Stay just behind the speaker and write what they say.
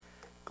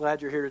glad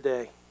you're here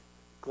today.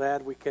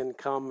 Glad we can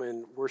come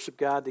and worship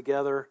God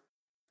together.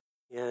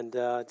 And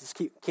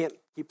can't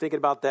keep thinking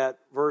about that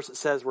verse that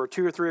says, where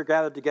two or three are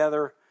gathered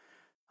together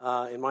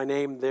in my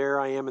name, there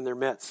I am in their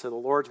midst. So the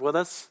Lord's with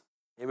us.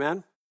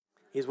 Amen.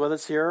 He's with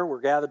us here.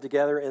 We're gathered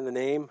together in the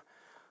name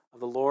of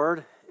the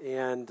Lord.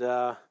 And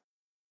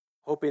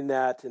hoping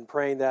that and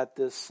praying that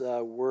this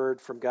word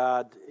from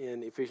God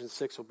in Ephesians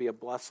 6 will be a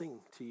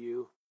blessing to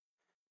you.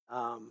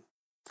 And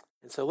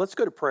so let's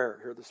go to prayer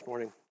here this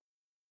morning.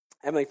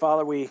 Heavenly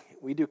Father, we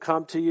do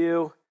come to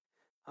you,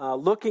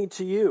 looking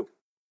to you.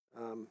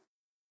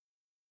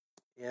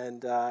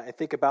 And I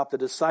think about the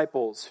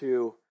disciples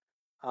who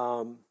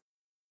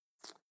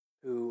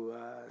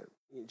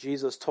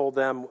Jesus told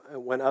them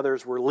when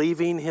others were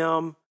leaving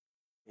him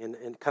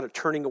and kind of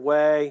turning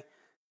away.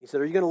 He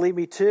said, "Are you going to leave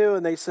me too?"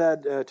 And they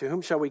said, "To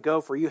whom shall we go?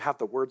 For you have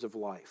the words of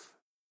life."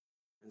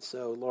 And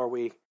so, Lord,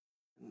 we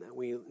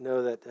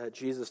know that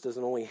Jesus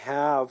doesn't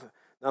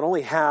not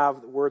only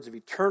have the words of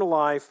eternal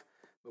life,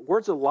 but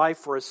words of life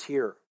for us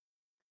here.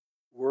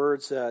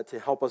 Words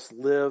to help us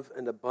live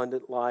an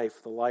abundant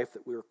life, the life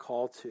that we were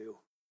called to.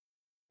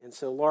 And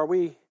so, Lord,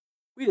 we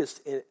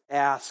just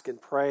ask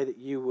and pray that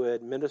you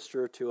would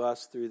minister to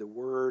us through the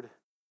word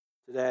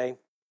today.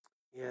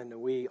 And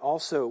we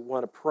also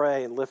want to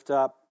pray and lift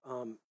up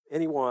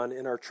anyone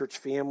in our church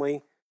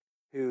family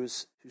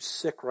who's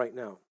sick right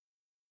now,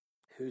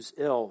 who's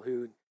ill,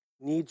 who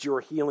needs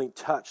your healing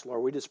touch.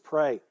 Lord, we just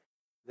pray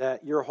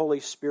that your Holy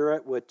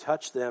Spirit would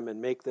touch them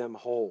and make them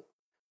whole,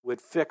 would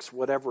fix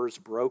whatever is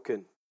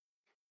broken.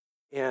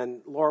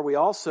 And Lord, we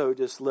also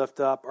just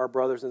lift up our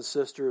brothers and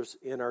sisters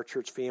in our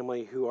church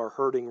family who are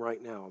hurting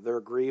right now.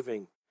 They're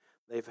grieving.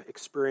 They've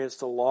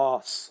experienced a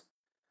loss.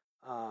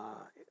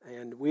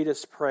 And we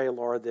just pray,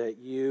 Lord, that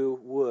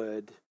you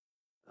would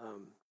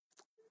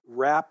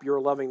wrap your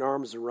loving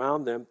arms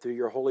around them through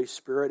your Holy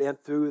Spirit and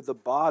through the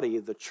body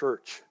of the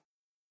church.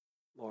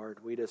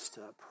 Lord, we just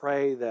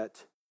pray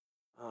that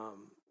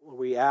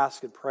we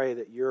ask and pray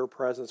that your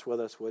presence with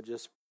us would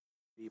just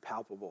be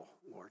palpable,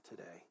 Lord,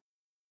 today.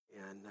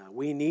 And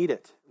we need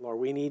it. Lord,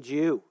 we need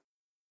you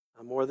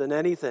more than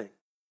anything.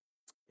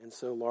 And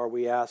so, Lord,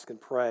 we ask and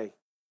pray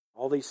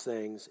all these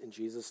things in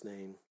Jesus'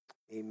 name.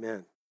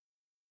 Amen.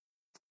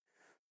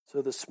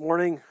 So this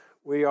morning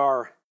we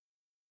are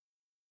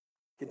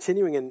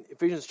continuing in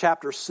Ephesians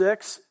chapter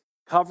 6,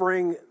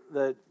 covering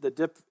the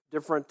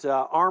different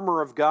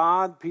armor of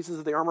God, pieces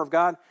of the armor of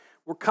God.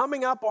 We're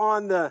coming up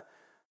on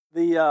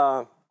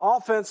the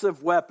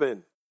offensive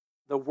weapon,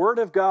 the Word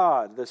of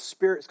God, the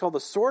Spirit. It's called the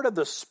Sword of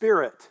the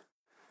Spirit.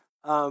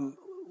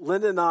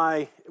 Linda and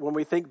I, when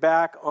we think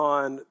back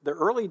on the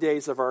early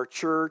days of our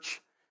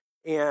church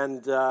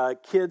and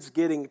kids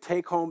getting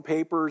take-home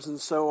papers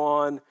and so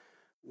on,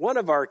 one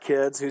of our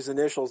kids, whose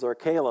initials are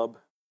Caleb,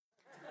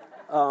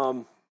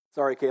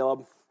 sorry,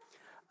 Caleb,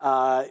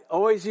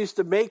 always used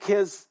to make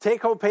his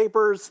take-home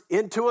papers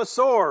into a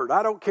sword.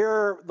 I don't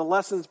care. The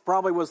lessons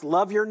probably was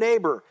love your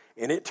neighbor,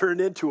 and it turned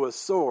into a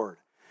sword.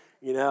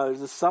 You know, there's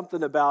just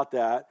something about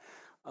that.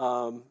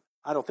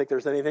 I don't think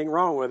there's anything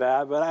wrong with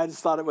that, but I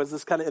just thought it was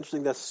just kind of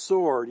interesting, the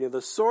sword,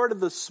 the sword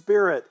of the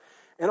Spirit.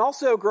 And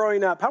also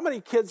growing up, how many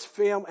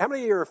of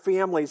your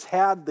families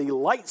had the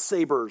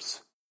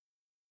lightsabers,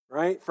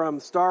 right, from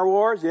Star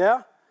Wars?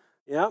 Yeah?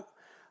 Yeah.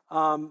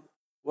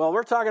 Well,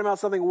 we're talking about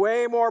something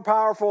way more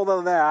powerful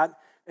than that,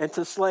 and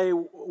to slay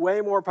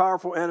way more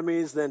powerful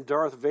enemies than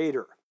Darth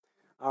Vader,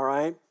 all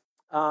right?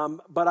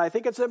 But I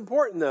think it's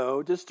important,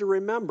 though, just to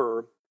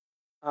remember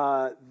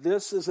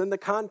this is in the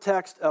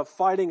context of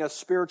fighting a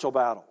spiritual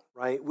battle,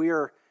 right? We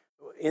are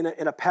in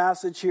a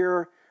passage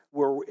here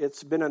where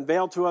it's been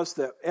unveiled to us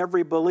that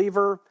every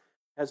believer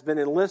has been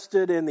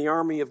enlisted in the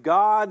army of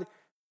God,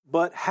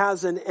 but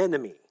has an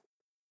enemy.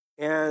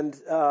 And,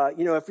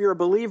 if you're a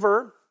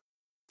believer,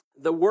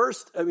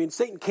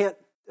 Satan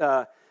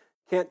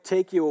can't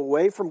take you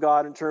away from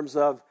God in terms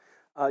of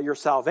your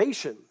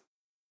salvation.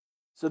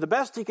 So the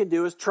best he can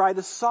do is try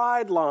to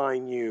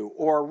sideline you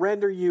or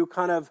render you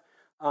kind of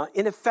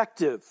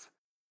ineffective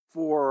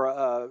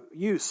for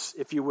use,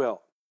 if you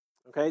will.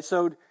 Okay,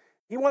 so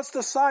he wants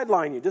to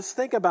sideline you. Just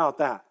think about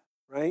that,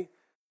 right?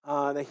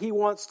 That he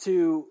wants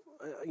to,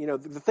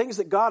 the things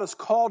that God has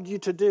called you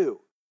to do,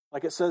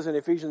 like it says in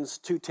Ephesians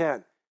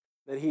 2:10,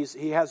 that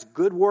he has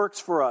good works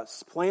for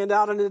us, planned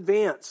out in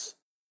advance,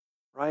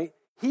 right?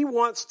 He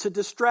wants to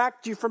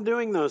distract you from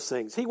doing those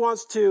things. He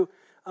wants to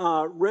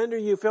render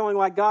you feeling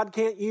like God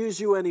can't use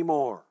you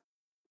anymore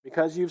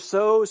because you've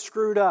so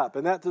screwed up,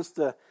 and that just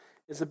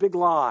is a big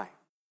lie,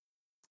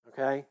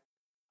 okay?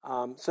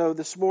 So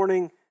this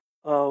morning,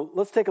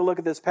 let's take a look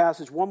at this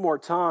passage one more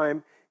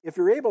time. If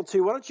you're able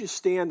to, why don't you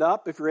stand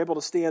up? If you're able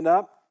to stand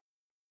up,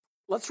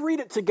 let's read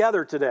it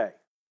together today.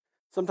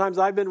 Sometimes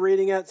I've been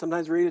reading it,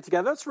 sometimes we read it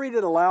together. Let's read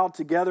it aloud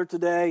together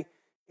today,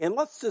 and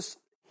let's just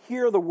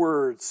hear the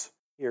words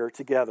here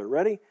together.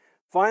 Ready?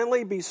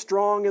 Finally, be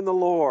strong in the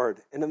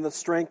Lord and in the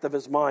strength of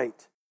his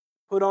might.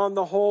 Put on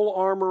the whole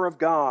armor of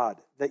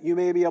God, that you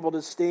may be able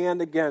to stand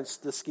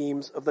against the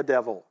schemes of the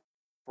devil.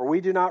 For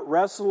we do not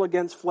wrestle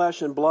against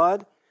flesh and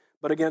blood,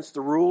 but against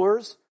the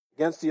rulers,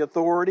 against the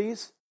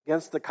authorities,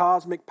 against the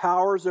cosmic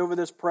powers over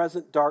this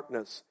present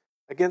darkness,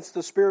 against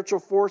the spiritual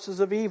forces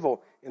of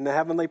evil in the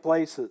heavenly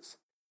places.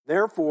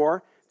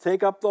 Therefore,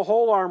 take up the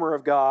whole armor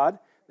of God,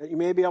 that you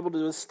may be able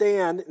to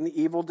withstand in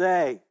the evil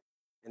day,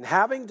 and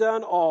having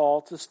done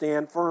all, to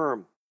stand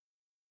firm.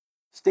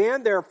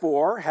 Stand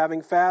therefore,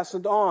 having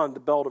fastened on the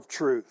belt of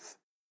truth,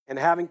 and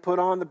having put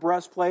on the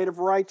breastplate of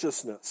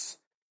righteousness,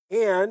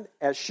 and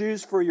as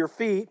shoes for your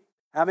feet,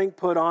 having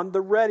put on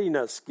the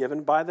readiness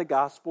given by the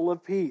gospel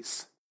of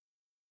peace.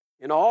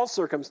 In all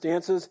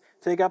circumstances,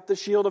 take up the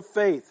shield of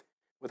faith,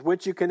 with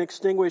which you can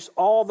extinguish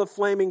all the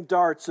flaming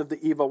darts of the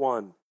evil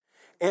one.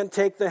 And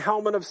take the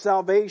helmet of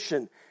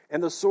salvation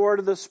and the sword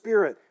of the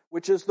Spirit,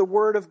 which is the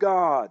word of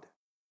God,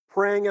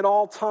 praying at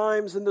all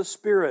times in the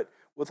Spirit,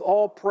 with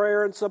all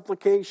prayer and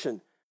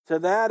supplication. To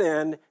that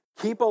end,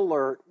 keep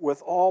alert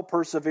with all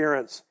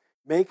perseverance,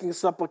 making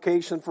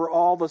supplication for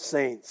all the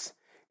saints,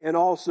 and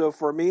also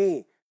for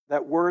me,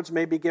 that words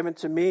may be given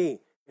to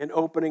me in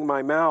opening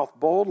my mouth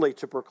boldly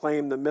to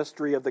proclaim the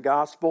mystery of the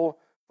gospel,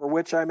 for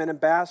which I am an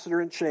ambassador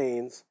in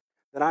chains,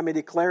 that I may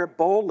declare it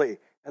boldly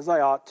as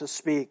I ought to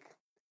speak.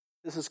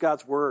 This is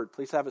God's word.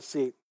 Please have a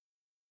seat.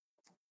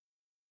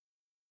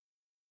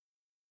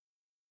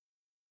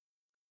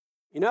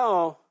 You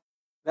know,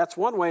 that's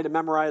one way to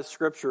memorize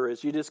Scripture,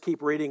 is you just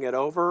keep reading it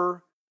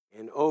over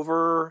and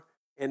over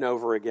and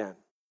over again,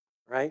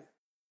 right?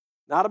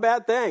 Not a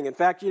bad thing. In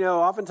fact,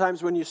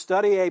 oftentimes when you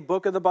study a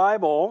book of the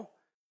Bible,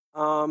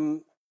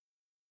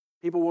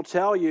 people will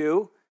tell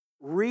you,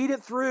 read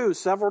it through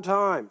several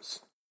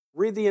times.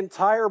 Read the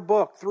entire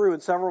book through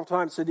and several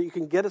times so that you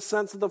can get a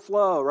sense of the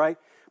flow, right?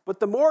 But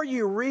the more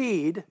you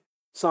read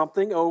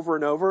something over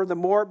and over, the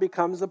more it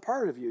becomes a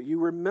part of you. You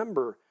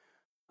remember,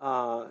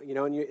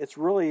 it's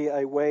really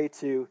a way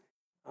to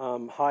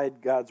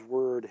hide God's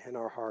word in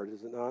our heart,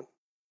 is it not?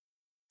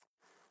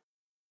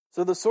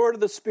 So the sword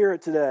of the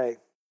Spirit today.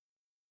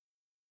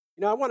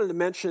 I wanted to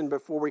mention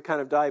before we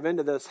kind of dive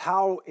into this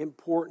how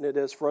important it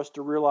is for us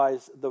to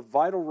realize the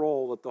vital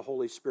role that the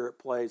Holy Spirit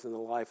plays in the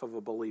life of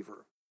a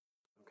believer.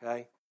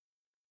 Okay?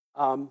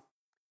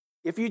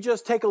 If you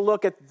just take a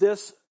look at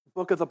this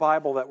book of the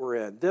Bible that we're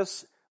in,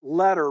 this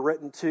letter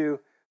written to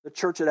the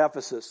church at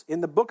Ephesus,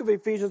 in the book of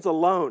Ephesians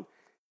alone,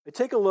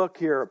 take a look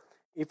here,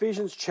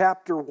 Ephesians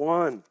chapter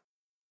 1,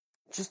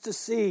 just to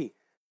see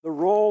the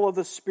role of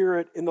the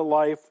Spirit in the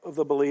life of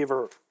the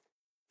believer.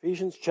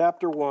 Ephesians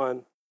chapter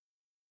 1.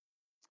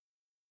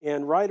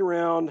 And right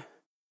around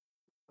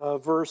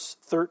verse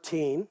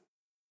 13,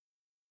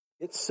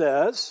 it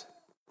says,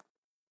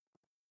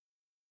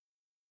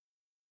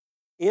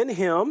 in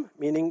him,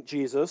 meaning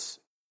Jesus,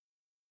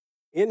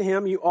 in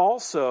him you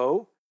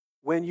also,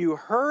 when you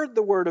heard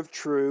the word of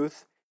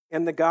truth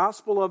and the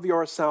gospel of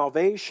your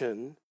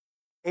salvation,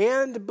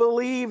 and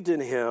believed in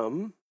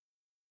him,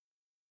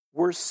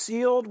 were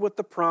sealed with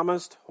the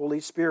promised Holy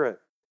Spirit.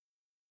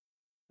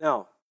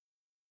 Now,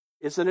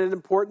 isn't it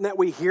important that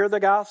we hear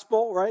the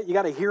gospel, right? You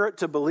got to hear it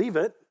to believe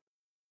it.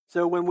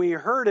 So when we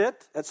heard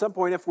it, at some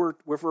point, if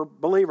we're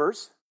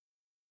believers,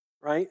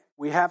 right,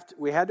 we had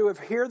to have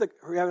heard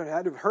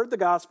the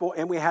gospel,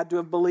 and we had to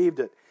have believed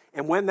it.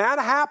 And when that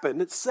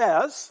happened, it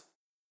says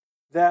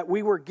that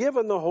we were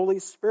given the Holy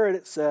Spirit.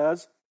 It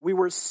says we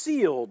were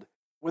sealed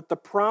with the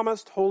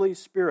promised Holy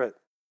Spirit.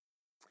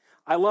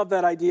 I love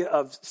that idea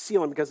of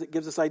sealing because it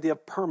gives this idea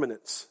of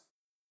permanence,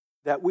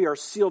 that we are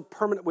sealed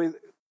permanently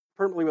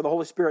with the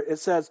Holy Spirit. It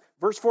says,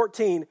 verse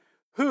 14,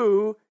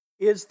 who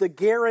is the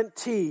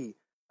guarantee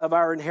of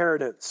our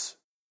inheritance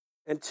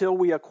until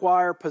we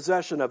acquire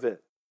possession of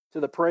it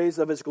to the praise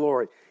of his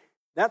glory.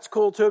 That's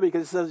cool too,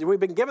 because it says we've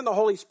been given the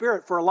Holy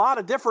Spirit for a lot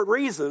of different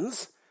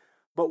reasons,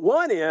 but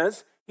one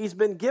is he's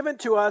been given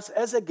to us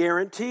as a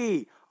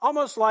guarantee,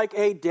 almost like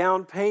a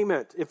down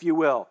payment, if you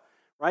will,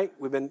 right?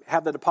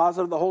 Have the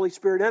deposit of the Holy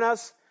Spirit in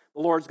us.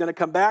 The Lord's going to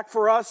come back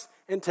for us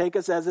and take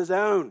us as his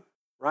own,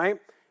 right?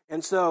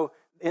 And so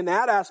in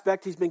that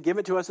aspect, he's been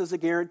given to us as a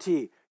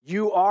guarantee.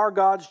 You are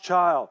God's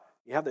child.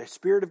 You have the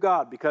Spirit of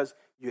God because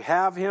you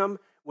have him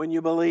when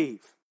you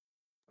believe.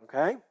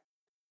 Okay?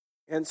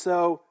 And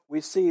so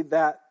we see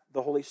that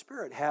the Holy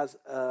Spirit has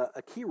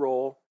a key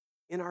role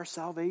in our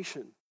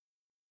salvation,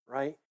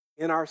 right?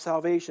 In our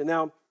salvation.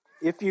 Now,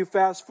 if you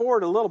fast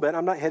forward a little bit,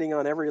 I'm not hitting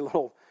on every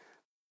little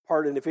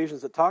part in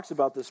Ephesians that talks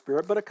about the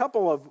Spirit, but a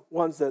couple of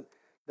ones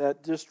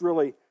that just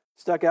really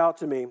stuck out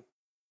to me.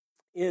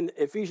 In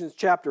Ephesians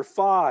chapter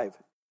 5,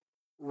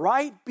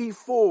 right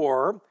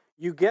before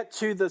you get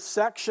to the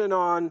section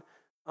on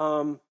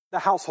the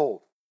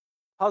household,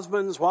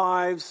 husbands,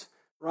 wives,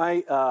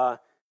 right,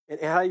 and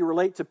how you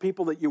relate to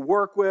people that you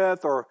work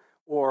with, or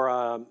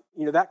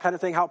that kind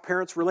of thing, how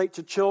parents relate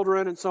to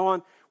children and so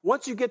on.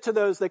 Once you get to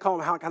those, they call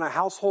them kind of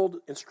household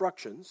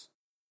instructions.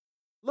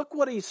 Look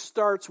what he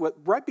starts with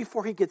right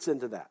before he gets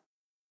into that.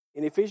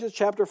 In Ephesians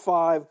chapter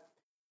 5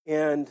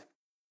 and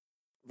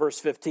verse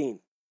 15,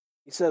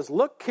 he says,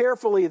 look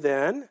carefully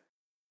then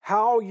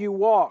how you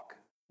walk,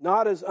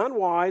 not as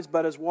unwise,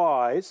 but as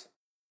wise,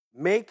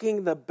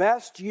 making the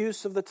best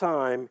use of the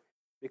time,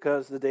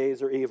 because the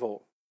days are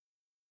evil.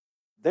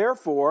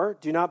 Therefore,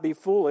 do not be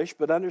foolish,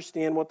 but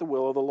understand what the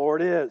will of the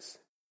Lord is.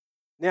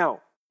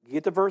 Now, you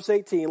get to verse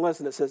 18,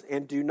 listen, it says,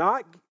 and do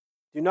not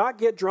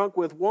get drunk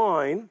with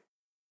wine,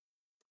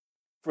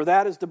 for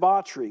that is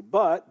debauchery,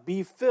 but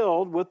be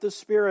filled with the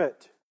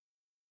Spirit.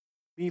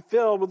 Be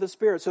filled with the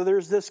Spirit. So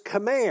there's this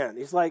command.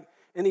 He's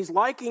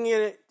likening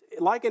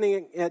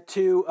it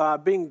to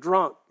being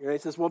drunk. He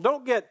says, well,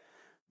 don't get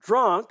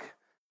drunk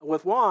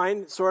with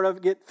wine, sort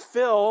of get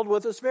filled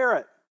with the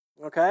Spirit.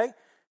 Okay?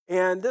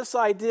 And this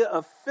idea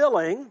of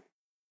filling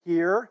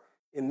here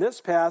in this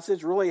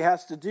passage really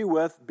has to do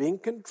with being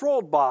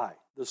controlled by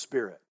the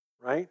Spirit,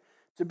 right?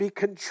 To be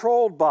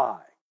controlled by.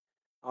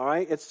 All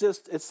right? It's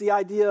the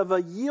idea of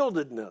a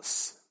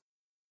yieldedness.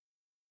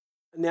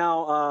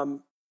 Now,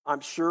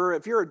 I'm sure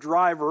if you're a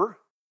driver,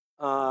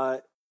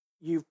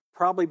 you've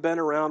probably been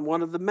around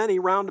one of the many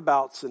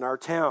roundabouts in our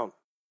town,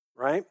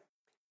 right?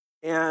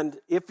 And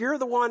if you're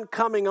the one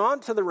coming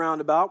onto the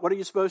roundabout, what are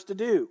you supposed to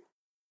do?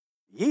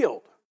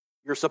 Yield.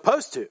 You're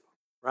supposed to,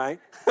 right?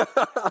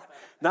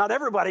 Not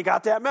everybody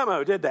got that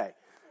memo, did they?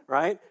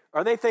 Right?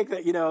 Or they think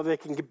that,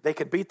 they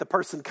can beat the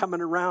person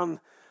coming around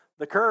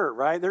the curve,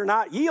 right? They're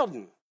not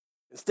yielding.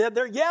 Instead,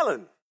 they're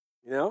yelling,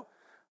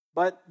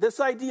 But this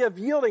idea of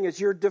yielding is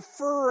you're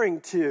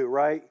deferring to,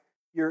 right?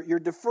 You're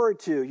deferred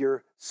to,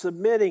 you're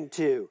submitting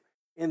to.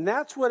 And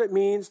that's what it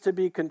means to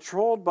be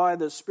controlled by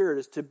the Spirit,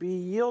 is to be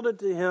yielded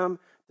to Him,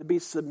 to be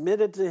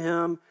submitted to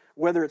Him,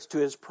 whether it's to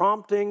His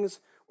promptings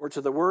or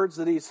to the words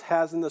that He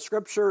has in the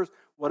Scriptures,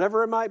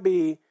 whatever it might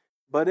be,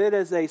 but it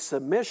is a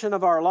submission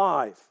of our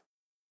life,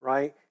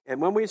 right?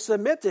 And when we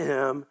submit to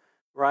Him,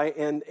 right,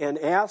 and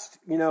ask,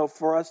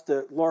 for us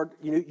to, Lord,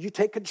 you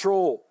take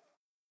control.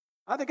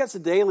 I think that's a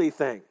daily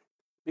thing.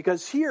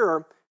 Because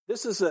here,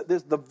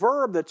 the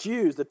verb that's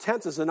used, the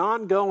tense is an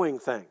ongoing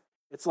thing.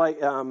 It's like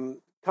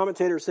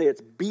commentators say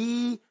it's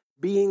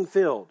being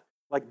filled,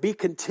 like be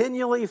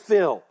continually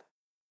filled.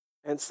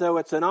 And so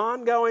it's an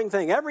ongoing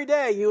thing. Every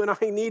day you and I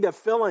need a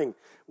filling.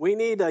 We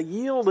need a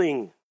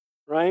yielding,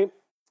 right?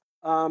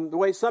 The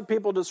way some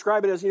people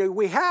describe it is,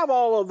 we have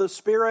all of the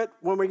Spirit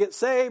when we get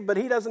saved, but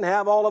He doesn't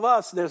have all of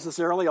us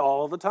necessarily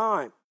all of the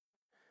time,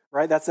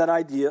 right? That's that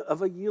idea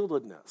of a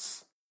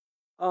yieldedness.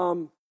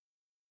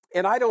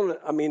 And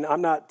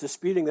I'm not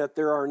disputing that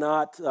there are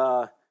not,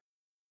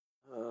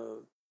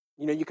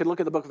 you can look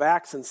at the book of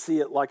Acts and see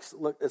it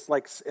it's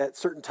like at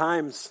certain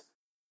times,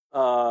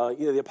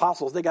 the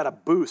apostles, they got a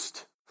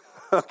boost.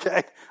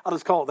 Okay? I'll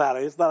just call it that.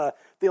 It's not a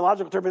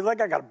theological term, but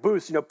I got a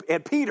boost,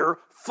 and Peter,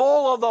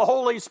 full of the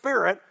Holy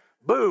Spirit,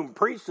 boom,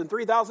 preached and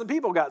 3,000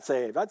 people got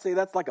saved. I'd say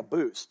that's like a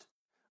boost.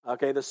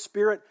 Okay? The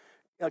Spirit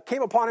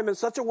came upon him in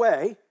such a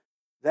way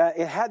that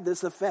it had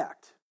this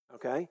effect.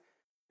 Okay?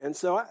 And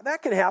so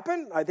that can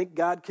happen. I think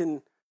God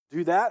can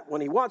do that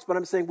when He wants. But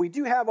I'm saying we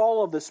do have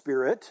all of the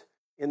Spirit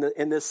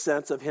in this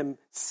sense of Him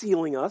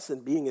sealing us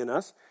and being in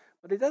us.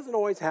 But He doesn't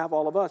always have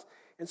all of us.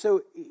 And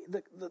so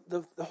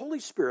the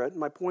Holy Spirit,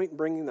 my point in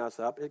bringing this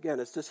up,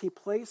 again, is just He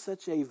plays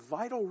such a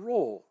vital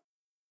role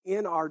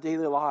in our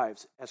daily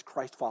lives as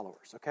Christ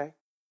followers, okay?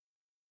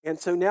 And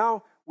so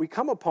now we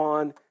come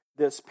upon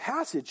this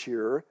passage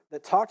here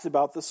that talks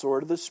about the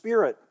sword of the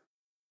Spirit.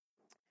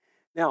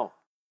 Now,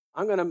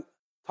 I'm going to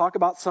talk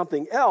about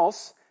something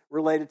else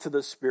related to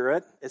the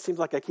Spirit. It seems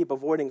like I keep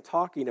avoiding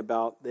talking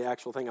about the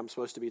actual thing I'm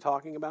supposed to be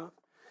talking about.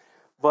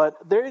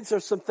 But there are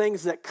some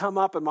things that come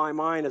up in my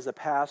mind as a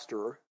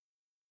pastor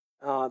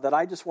that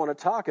I just want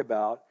to talk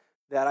about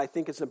that I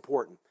think is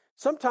important.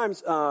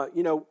 Sometimes,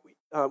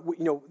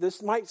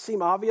 this might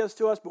seem obvious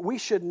to us, but we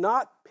should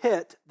not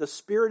pit the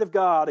Spirit of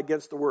God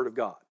against the Word of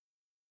God.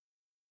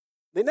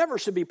 They never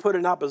should be put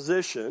in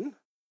opposition,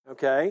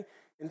 okay?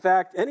 In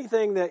fact,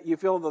 anything that you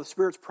feel the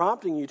Spirit's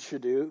prompting you to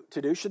do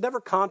should never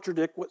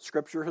contradict what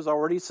Scripture has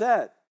already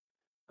said.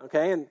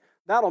 Okay, and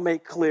that'll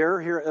make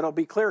clear here. It'll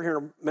be clear here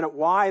in a minute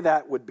why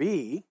that would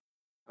be.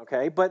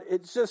 Okay, but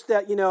it's just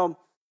that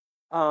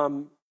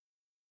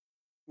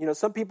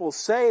some people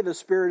say the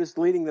Spirit is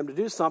leading them to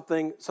do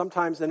something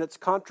sometimes, and it's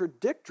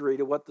contradictory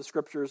to what the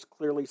Scriptures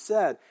clearly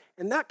said,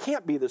 and that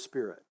can't be the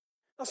Spirit.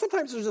 Now,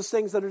 sometimes there's just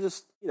things that are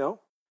just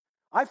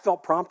I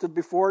felt prompted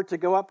before to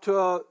go up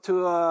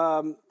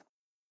to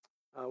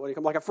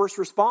like a first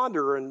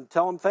responder and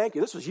tell them thank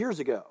you. This was years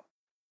ago.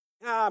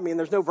 Yeah,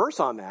 there's no verse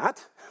on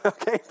that,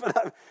 okay?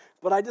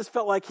 But I just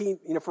felt like he,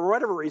 for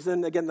whatever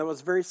reason, again, that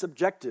was very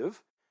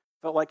subjective,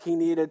 felt like he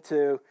needed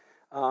to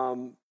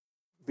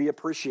be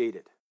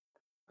appreciated,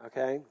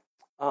 okay?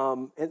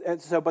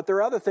 But there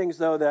are other things,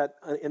 though, that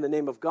in the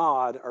name of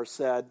God are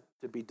said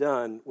to be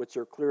done, which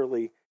are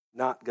clearly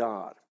not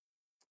God,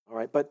 all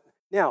right? But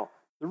now,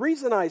 the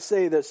reason I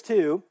say this,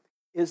 too,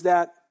 is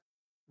that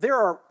there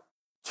are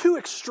two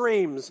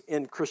extremes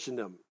in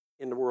Christendom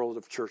in the world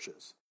of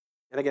churches.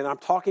 And again, I'm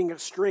talking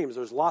extremes.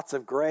 There's lots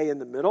of gray in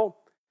the middle.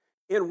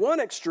 In one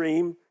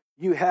extreme,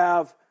 you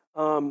have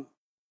a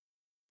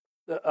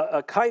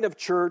kind of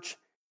church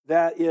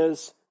that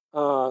is,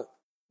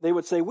 they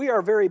would say, we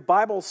are very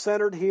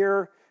Bible-centered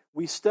here.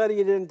 we study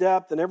it in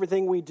depth, and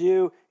everything we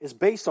do is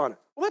based on it.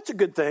 Well, that's a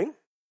good thing.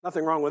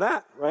 Nothing wrong with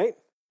that, right?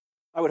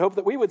 I would hope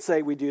that we would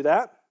say we do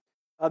that.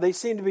 They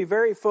seem to be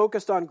very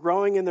focused on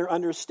growing in their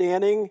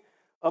understanding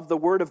of the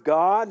Word of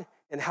God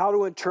and how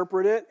to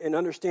interpret it and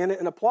understand it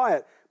and apply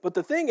it. But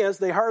the thing is,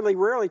 they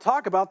rarely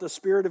talk about the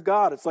Spirit of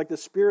God. It's like the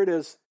Spirit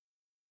is,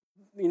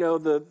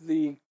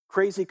 the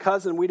crazy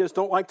cousin we just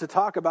don't like to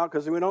talk about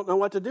because we don't know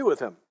what to do with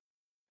him,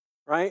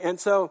 right? And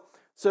so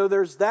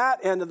there's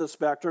that end of the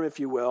spectrum, if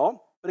you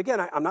will. But again,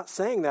 I'm not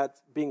saying that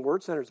being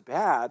word-centered is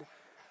bad,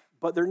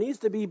 but there needs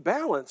to be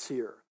balance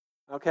here,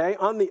 okay?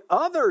 On the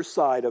other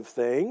side of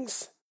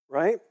things,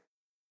 right,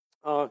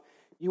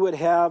 you would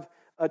have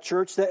a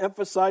church that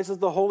emphasizes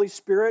the Holy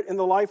Spirit in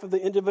the life of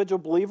the individual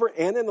believer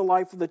and in the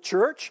life of the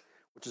church,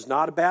 which is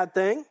not a bad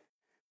thing.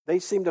 They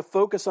seem to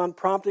focus on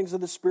promptings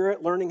of the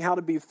Spirit, learning how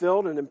to be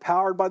filled and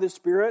empowered by the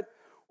Spirit,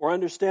 or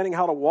understanding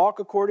how to walk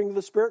according to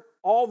the Spirit.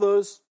 All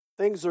those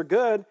things are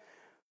good,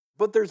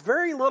 but there's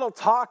very little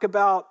talk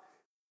about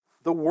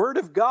the Word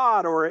of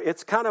God, or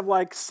it's kind of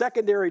like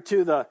secondary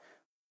to the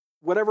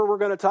whatever we're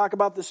going to talk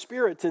about the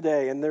Spirit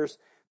today. And there's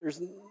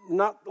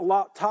not a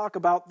lot talk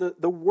about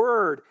the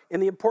Word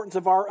and the importance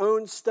of our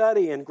own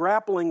study and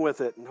grappling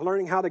with it and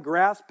learning how to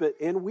grasp it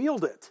and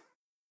wield it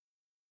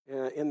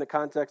in the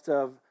context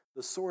of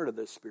the sword of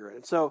the Spirit.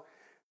 And so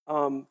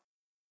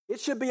it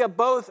should be a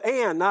both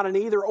and, not an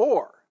either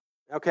or,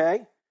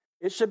 okay?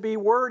 It should be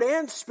Word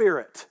and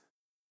Spirit,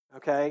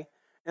 okay?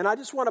 And I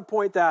just want to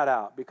point that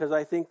out because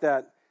I think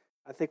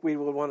we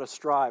would want to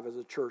strive as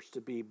a church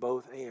to be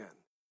both and.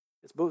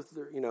 It's both,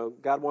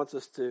 God wants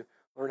us to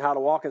learn how to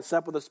walk in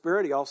step with the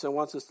Spirit. He also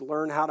wants us to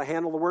learn how to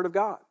handle the Word of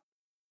God.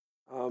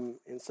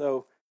 And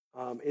so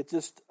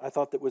I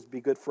thought that would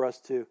be good for us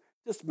to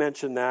just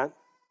mention that.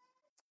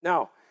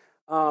 Now,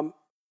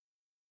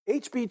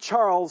 H.B.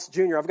 Charles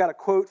Jr., I've got a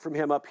quote from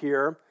him up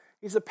here.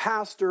 He's a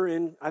pastor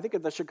in, I think,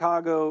 in the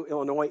Chicago,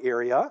 Illinois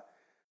area.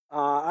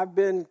 I've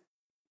been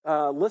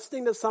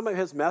listening to some of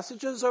his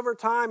messages over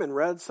time and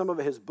read some of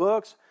his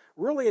books.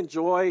 Really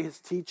enjoy his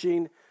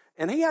teaching.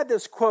 And he had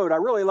this quote. I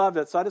really loved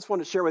it, so I just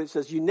wanted to share with you. It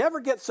says, "You never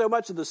get so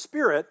much of the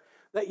Spirit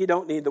that you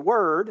don't need the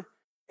Word,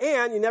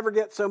 and you never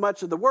get so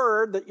much of the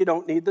Word that you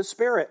don't need the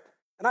Spirit."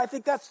 And I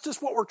think that's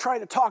just what we're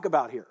trying to talk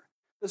about here.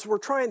 We're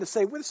trying to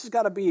say, well, this has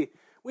got to be,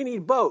 we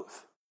need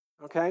both.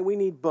 Okay, we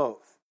need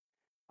both.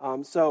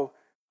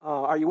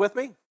 Are you with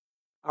me?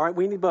 All right,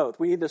 we need both.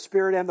 We need the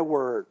Spirit and the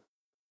Word.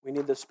 We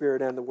need the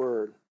Spirit and the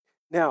Word.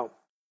 Now,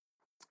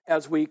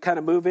 as we kind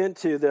of move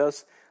into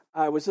this,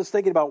 I was just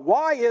thinking about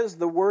why is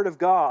the Word of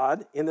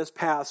God in this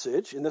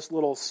passage, in this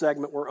little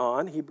segment we're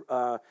on,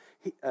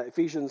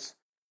 Ephesians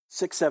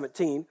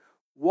 6:17,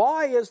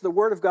 why is the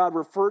Word of God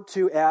referred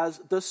to as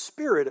the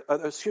sword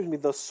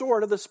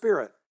of the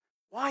Spirit?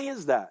 Why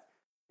is that?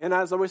 And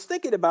as I was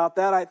thinking about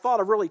that, I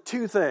thought of really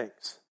two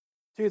things.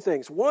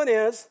 One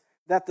is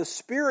that the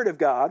Spirit of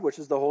God, which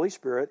is the Holy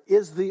Spirit,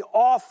 is the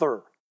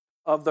author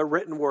of the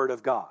written Word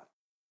of God,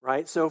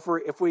 right? So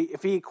if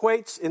he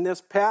equates in this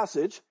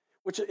passage,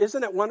 which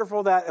isn't it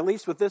wonderful that at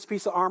least with this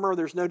piece of armor,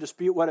 there's no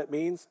dispute what it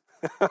means,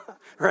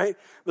 right?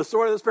 The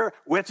sword of the Spirit,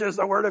 which is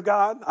the Word of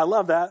God. I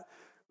love that.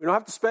 We don't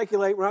have to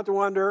speculate. We don't have to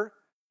wonder,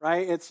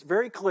 right? It's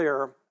very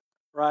clear,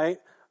 right?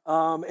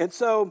 And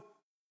so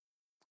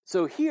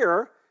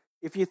here,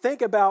 if you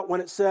think about when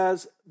it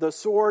says the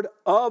sword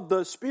of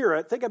the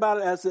Spirit, think about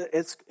it as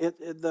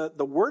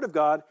the Word of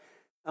God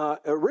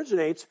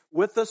originates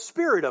with the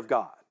Spirit of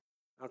God,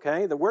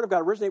 okay? The Word of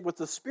God originates with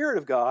the Spirit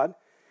of God,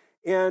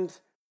 and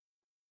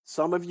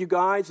some of you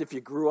guys, if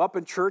you grew up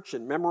in church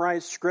and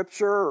memorized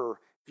Scripture, or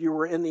if you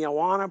were in the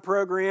Awana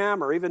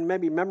program, or even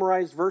maybe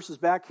memorized verses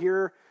back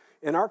here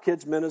in our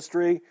kids'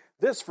 ministry,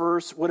 this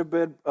verse would have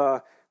been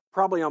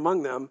probably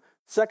among them,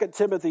 2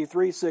 Timothy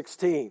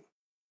 3:16,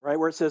 right,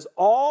 where it says,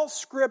 "All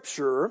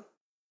Scripture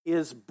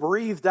is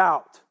breathed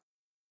out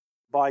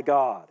by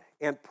God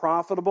and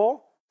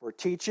profitable for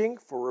teaching,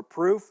 for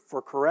reproof,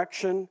 for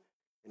correction,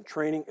 and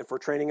for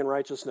training in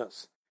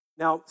righteousness."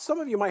 Now, some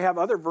of you might have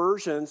other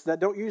versions that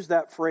don't use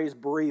that phrase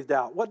breathed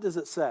out. What does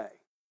it say?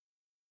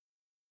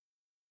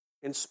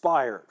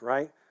 Inspired,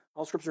 right?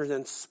 All Scripture is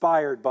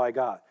inspired by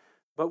God.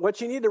 But what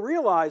you need to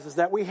realize is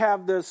that we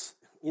have this,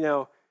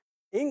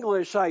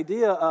 English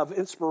idea of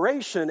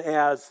inspiration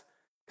as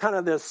kind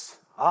of this,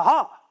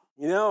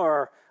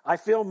 or I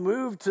feel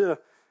moved to,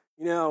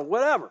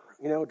 whatever,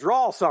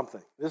 draw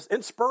something, this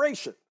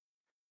inspiration.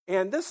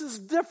 And this is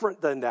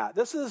different than that.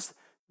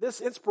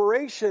 This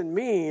inspiration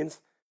means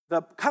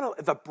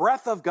the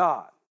breath of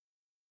God.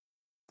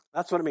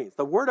 That's what it means.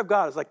 The Word of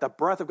God is like the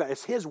breath of God.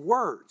 It's His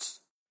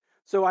words.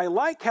 So I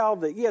like how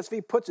the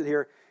ESV puts it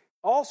here.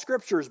 All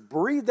Scripture is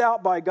breathed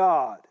out by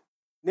God.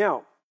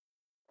 Now,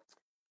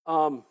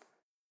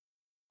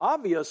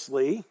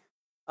 obviously,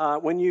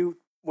 when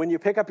you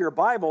pick up your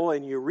Bible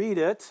and you read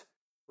it,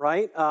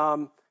 right,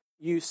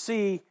 you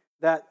see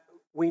that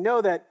we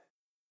know that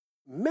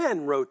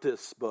men wrote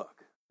this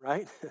book,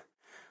 right?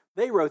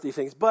 They wrote these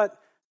things, but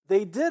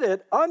they did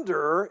it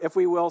under, if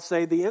we will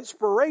say, the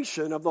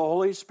inspiration of the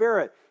Holy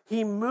Spirit.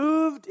 He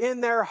moved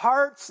in their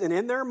hearts and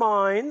in their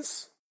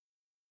minds.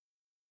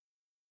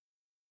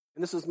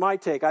 And this is my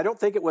take. I don't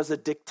think it was a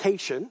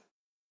dictation.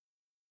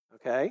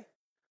 Okay?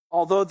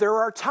 Although there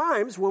are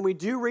times when we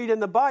do read in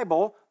the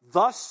Bible,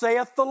 thus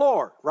saith the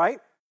Lord, right?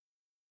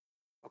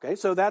 Okay,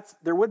 so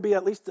there would be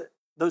at least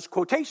those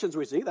quotations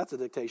we see, that's a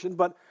dictation.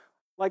 But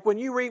like when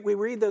we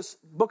read this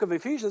book of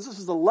Ephesians, this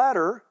is a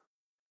letter,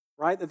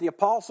 right, that the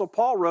Apostle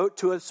Paul wrote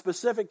to a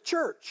specific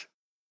church,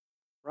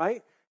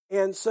 right?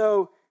 And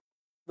so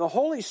the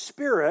Holy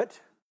Spirit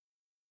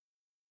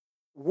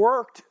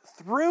worked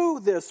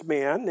through this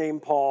man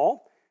named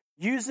Paul,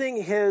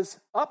 using his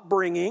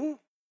upbringing,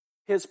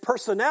 his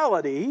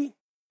personality,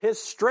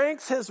 his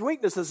strengths, his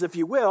weaknesses, if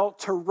you will,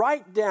 to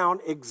write down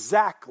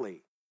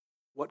exactly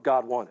what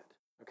God wanted,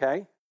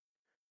 okay?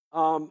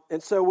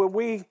 And so when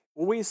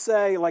we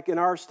say, like in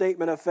our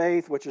statement of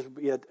faith, which is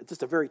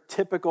just a very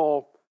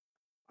typical,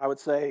 I would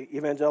say,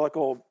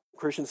 evangelical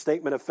Christian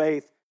statement of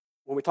faith,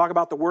 when we talk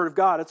about the Word of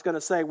God, it's going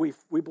to say we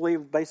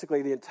believe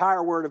basically the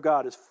entire Word of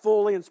God is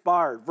fully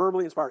inspired,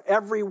 verbally inspired,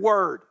 every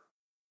word,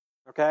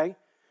 okay?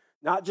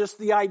 Not just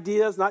the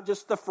ideas, not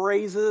just the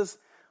phrases,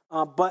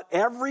 but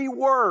every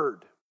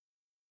word,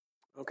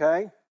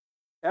 okay?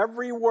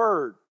 Every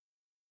word.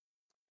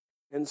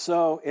 And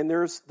so,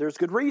 there's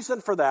good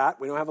reason for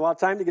that. We don't have a lot of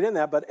time to get in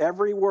that, but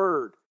every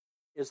word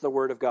is the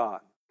Word of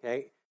God,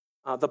 okay?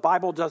 The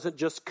Bible doesn't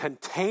just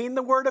contain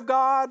the Word of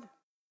God,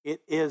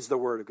 it is the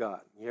Word of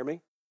God. You hear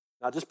me?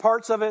 Not just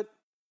parts of it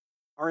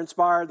are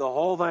inspired, the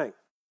whole thing,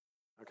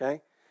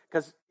 okay?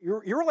 Because you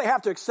really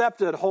have to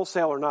accept it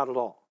wholesale or not at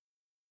all.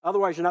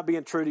 Otherwise, you're not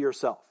being true to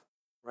yourself,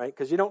 right?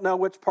 Because you don't know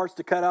which parts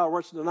to cut out or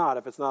which to not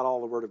if it's not all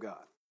the Word of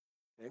God,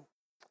 okay?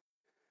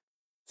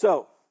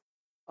 So,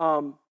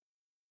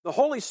 the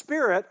Holy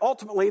Spirit,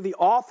 ultimately the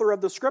author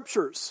of the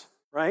Scriptures,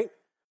 right?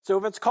 So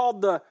if it's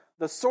called the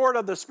sword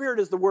of the Spirit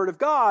is the Word of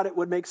God, it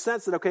would make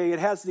sense that, okay, it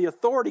has the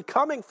authority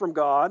coming from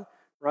God,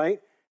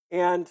 right?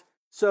 And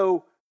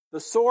so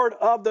the sword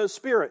of the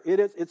Spirit,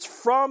 it's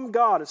from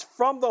God. It's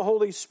from the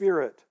Holy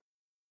Spirit,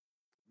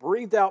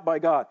 breathed out by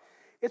God.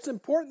 It's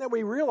important that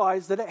we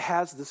realize that it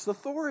has this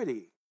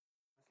authority,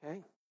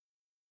 okay?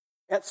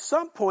 At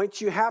some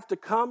point, you have to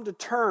come to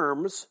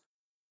terms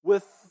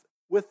with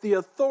the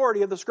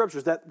authority of the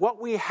Scriptures, that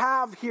what we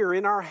have here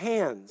in our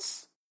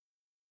hands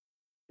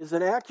is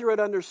an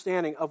accurate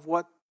understanding of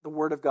what the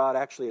Word of God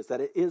actually is,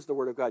 that it is the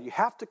Word of God. You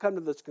have to come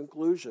to this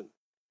conclusion.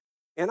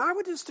 And I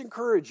would just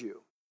encourage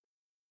you,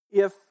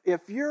 if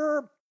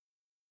you're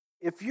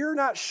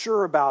not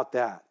sure about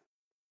that,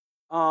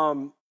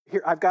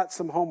 here I've got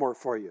some homework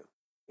for you.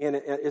 And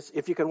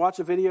if you can watch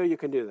a video, you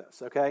can do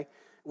this, okay?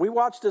 We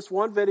watched this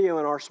one video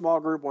in our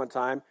small group one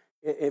time.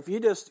 If you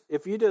just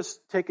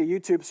take a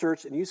YouTube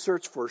search and you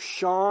search for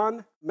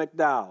Sean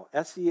McDowell,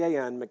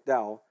 S-E-A-N,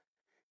 McDowell,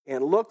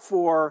 and look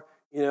for,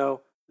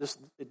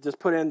 just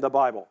put in the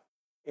Bible.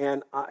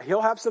 And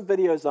he'll have some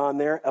videos on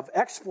there of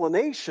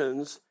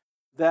explanations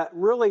that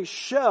really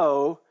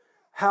show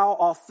how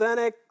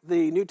authentic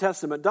the New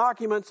Testament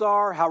documents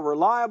are, how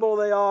reliable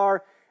they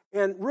are,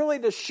 and really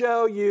to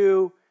show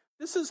you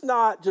this is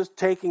not just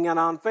taking it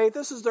on faith.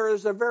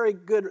 There's a very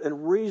good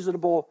and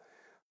reasonable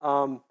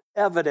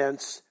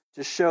evidence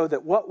to show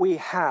that what we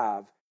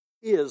have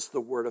is the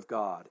Word of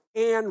God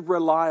and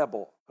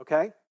reliable,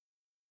 okay?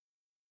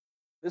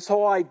 This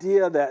whole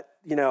idea that,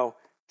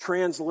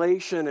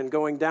 translation and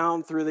going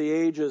down through the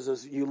ages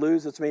as you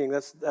lose its meaning,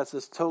 that's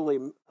this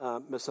totally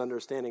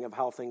misunderstanding of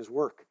how things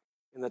work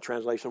in the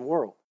translation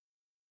world,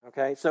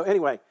 okay? So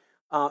anyway,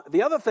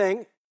 the other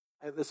thing,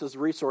 this is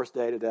Resource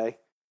Day today,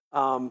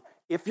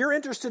 if you're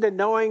interested in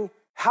knowing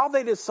how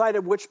they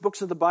decided which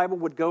books of the Bible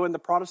would go in the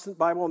Protestant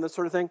Bible and this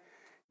sort of thing,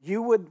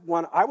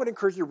 I would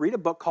encourage you to read a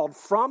book called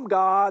From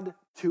God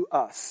to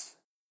Us.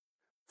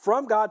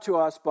 From God to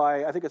Us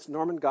by, I think it's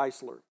Norman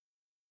Geisler.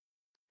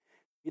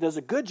 He does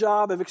a good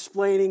job of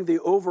explaining the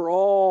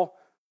overall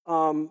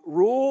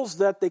rules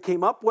that they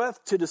came up with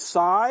to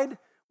decide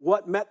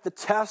what met the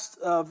test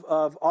of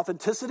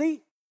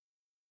authenticity.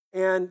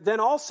 And then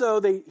also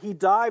he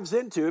dives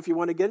into, if you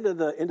want to get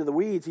into the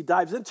weeds, he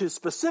dives into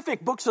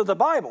specific books of the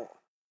Bible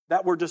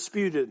that were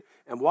disputed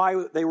and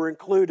why they were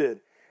included.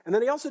 And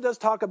then he also does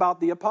talk about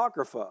the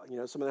Apocrypha,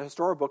 some of the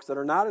historical books that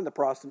are not in the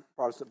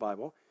Protestant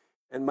Bible,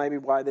 and maybe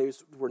why they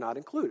were not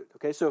included.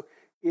 Okay, so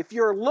if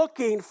you're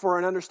looking for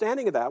an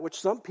understanding of that, which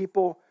some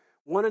people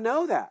want to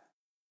know that,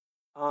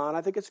 and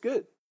I think it's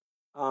good,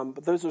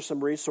 but those are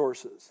some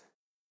resources.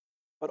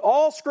 But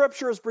all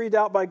Scripture is breathed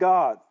out by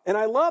God, and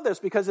I love this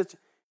because it's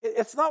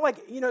not like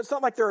it's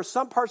not like there are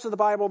some parts of the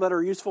Bible that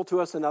are useful to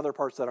us and other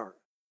parts that aren't.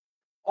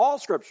 All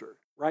Scripture,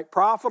 right?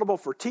 Profitable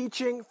for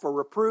teaching, for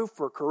reproof,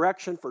 for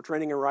correction, for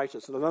training in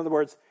righteousness. In other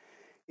words,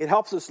 it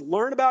helps us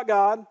learn about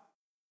God,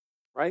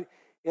 right?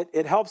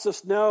 It helps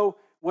us know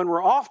when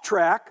we're off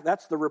track,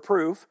 that's the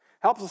reproof.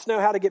 Helps us know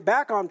how to get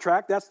back on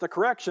track, that's the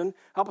correction.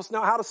 Help us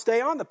know how to stay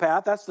on the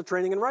path, that's the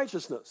training in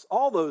righteousness.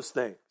 All those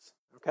things,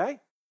 okay?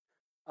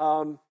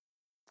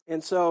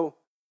 And so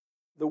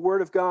the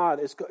Word of God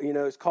is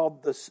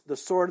called the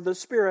sword of the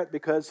Spirit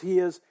because He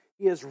is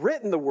He has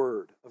written the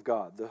Word of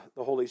God,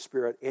 the Holy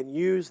Spirit, and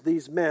used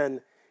these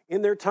men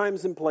in their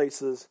times and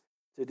places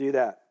to do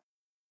that.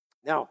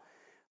 Now,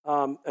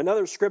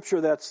 another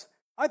scripture that's,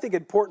 I think,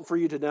 important for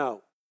you to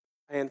know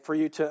and for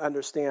you to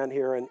understand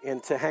here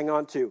and to hang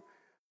on to.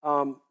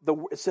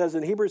 It says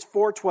in Hebrews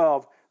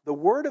 4:12, the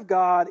Word of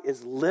God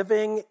is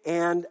living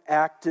and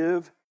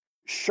active,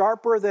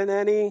 sharper than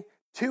any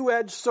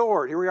two-edged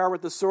sword. Here we are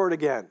with the sword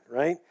again,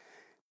 right?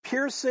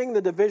 Piercing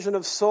the division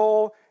of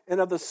soul and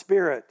of the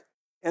spirit,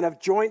 and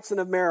of joints and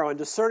of marrow, and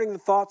discerning the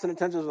thoughts and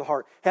intentions of the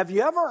heart. Have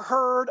you ever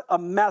heard a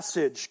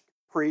message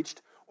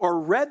preached or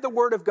read the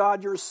Word of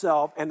God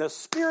yourself, and the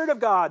Spirit of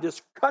God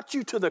just cut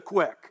you to the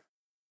quick,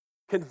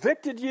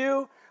 convicted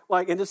you,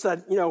 and just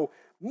said,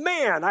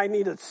 man, I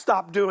need to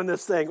stop doing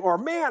this thing, or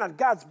man,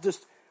 God's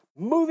just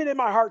moving in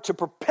my heart to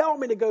propel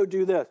me to go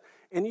do this.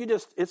 And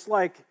it's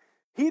like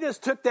he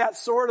just took that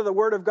sword of the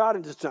Word of God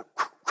and just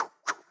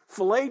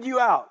filleted you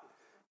out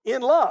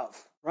in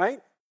love,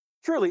 right?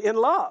 Truly, in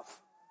love.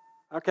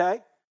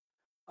 Okay?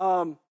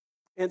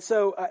 And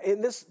so,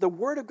 the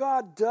Word of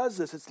God does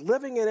this. It's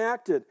living and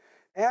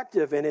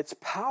active, and it's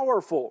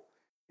powerful.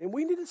 And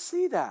we need to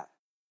see that.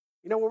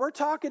 When we're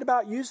talking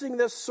about using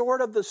this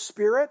sword of the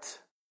Spirit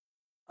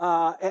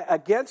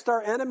against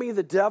our enemy,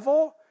 the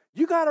devil,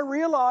 you got to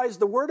realize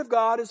the Word of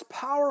God is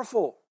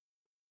powerful.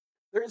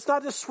 It's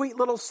not just sweet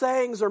little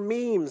sayings or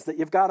memes that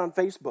you've got on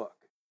Facebook.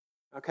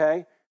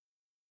 Okay?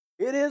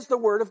 It is the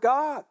Word of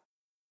God.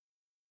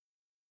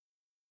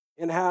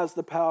 And has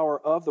the power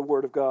of the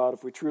Word of God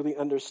if we truly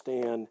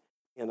understand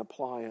and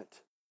apply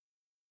it.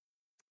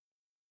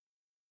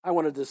 I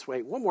want to just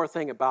say one more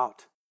thing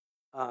about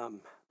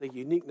the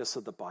uniqueness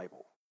of the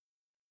Bible.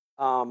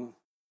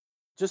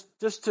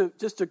 Just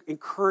to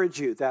encourage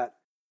you that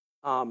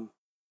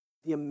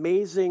the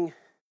amazing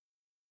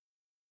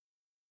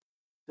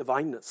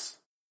divineness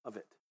of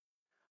it.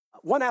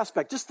 One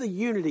aspect, just the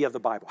unity of the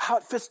Bible, how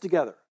it fits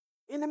together.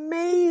 An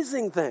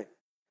amazing thing.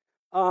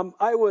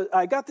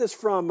 I got this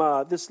from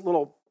this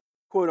little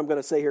quote I'm going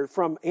to say here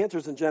from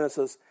Answers in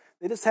Genesis.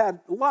 They just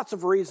had lots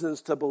of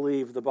reasons to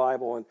believe the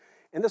Bible.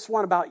 And this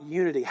one about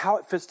unity, how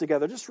it fits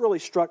together, just really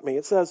struck me.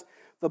 It says,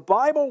 the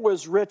Bible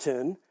was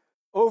written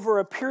over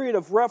a period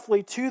of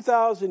roughly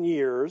 2,000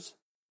 years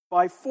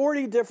by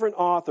 40 different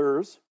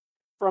authors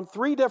from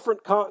 3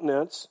 different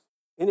continents,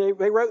 and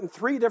they wrote in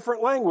 3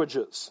 different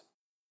languages.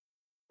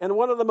 And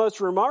one of the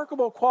most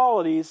remarkable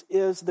qualities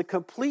is the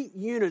complete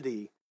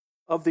unity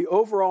of the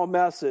overall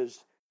message,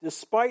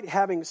 despite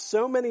having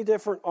so many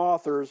different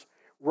authors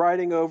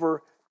writing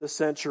over the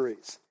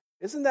centuries.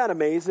 Isn't that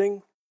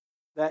amazing?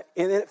 And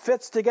it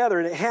fits together,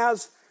 and it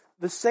has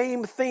the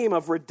same theme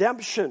of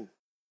redemption,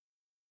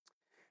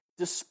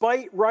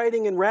 despite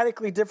writing in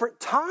radically different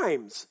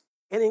times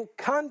and in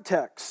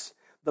contexts.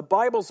 The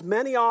Bible's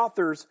many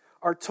authors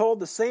are told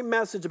the same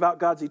message about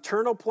God's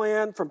eternal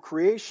plan from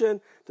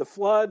creation to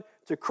flood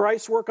to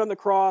Christ's work on the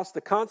cross, the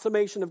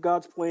consummation of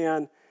God's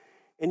plan.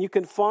 And you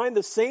can find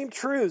the same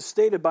truths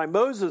stated by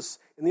Moses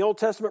in the Old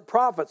Testament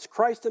prophets,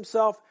 Christ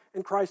himself,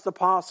 and Christ's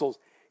apostles.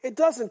 It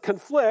doesn't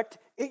conflict,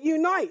 it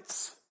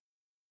unites.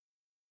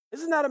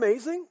 Isn't that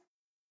amazing?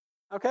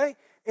 Okay?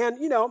 And,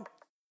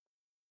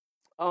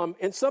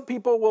 and some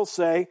people will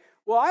say,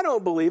 well, I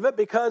don't believe it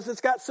because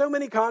it's got so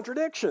many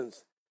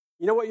contradictions.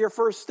 You know what your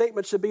first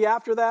statement should be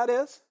after that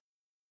is?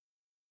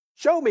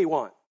 Show me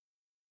one.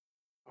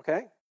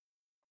 Okay?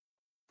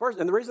 First,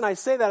 and the reason I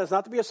say that is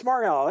not to be a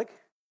smart aleck,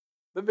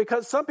 but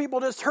because some people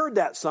just heard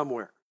that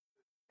somewhere,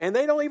 and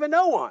they don't even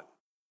know one.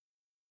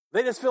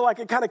 They just feel like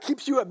it kind of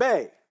keeps you at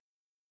bay.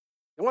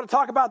 They want to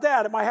talk about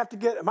that. It might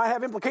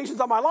have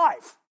implications on my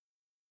life,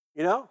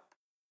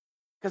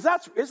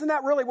 because isn't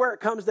that really where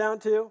it comes down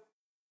to,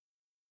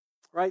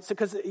 right? So,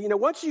 because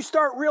once you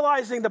start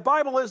realizing the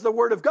Bible is the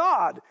Word of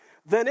God,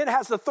 then it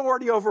has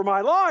authority over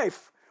my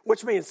life,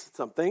 which means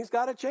some things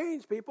got to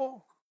change,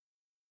 people.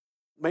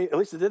 At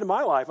least it did in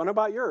my life. I don't know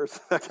about yours.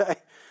 Okay.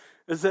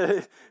 It's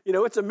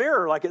a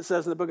mirror, like it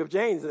says in the book of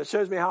James, and it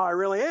shows me how I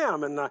really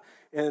am. And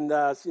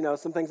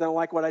some things I don't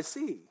like what I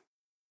see.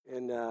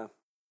 And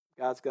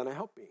God's going to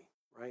help me,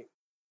 right?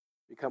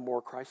 Become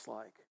more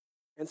Christ-like.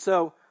 And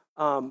so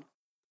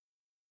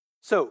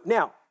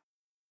now,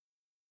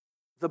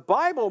 the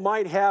Bible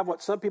might have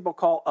what some people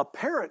call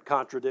apparent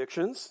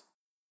contradictions.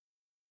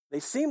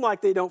 They seem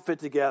like they don't fit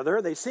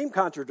together. They seem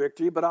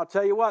contradictory, but I'll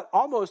tell you what,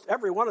 almost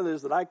every one of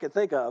those that I can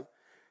think of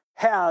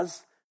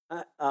has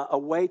a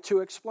way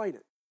to explain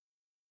it.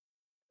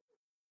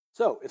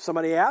 So if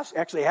somebody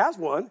actually has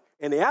one,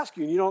 and they ask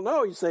you and you don't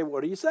know, you say,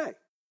 what do you say?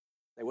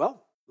 Say,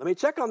 well, let me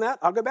check on that.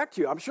 I'll go back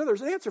to you. I'm sure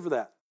there's an answer for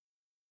that,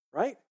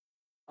 right?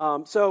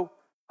 So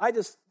I'm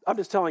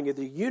just telling you,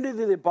 the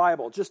unity of the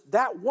Bible, just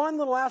that one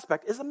little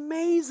aspect is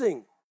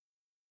amazing,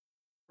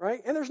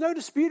 right? And there's no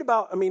dispute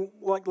about,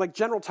 like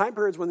general time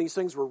periods when these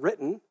things were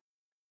written,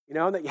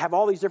 and that you have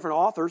all these different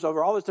authors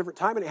over all this different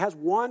time, and it has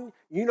one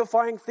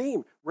unifying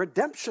theme,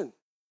 redemption.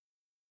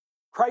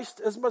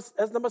 Christ as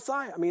the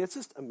Messiah. It's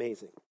just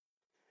amazing.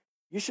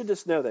 You should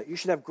just know that. You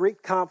should have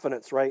great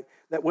confidence, right?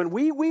 That when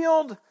we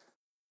wield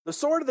The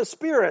sword of the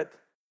Spirit,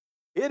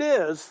 it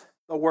is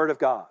the Word of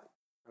God,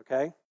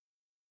 okay?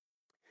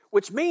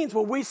 Which means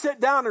when we sit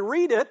down and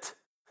read it,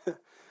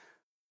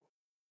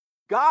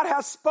 God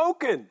has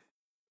spoken,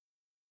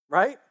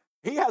 right?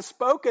 He has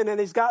spoken and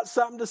he's got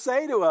something to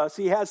say to us.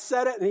 He has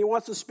said it and he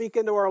wants to speak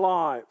into our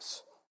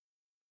lives.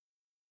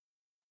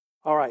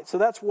 All right, so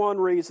that's one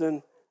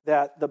reason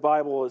that the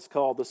Bible is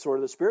called the sword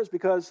of the Spirit, is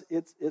because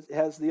it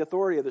has the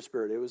authority of the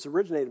Spirit. It was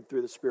originated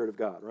through the Spirit of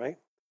God, right?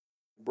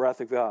 The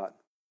breath of God.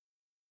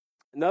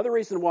 Another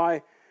reason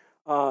why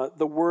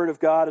the Word of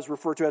God is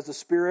referred to as the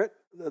Spirit,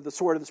 the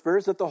sword of the Spirit,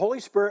 is that the Holy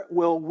Spirit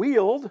will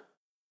wield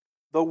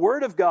the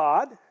Word of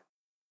God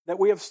that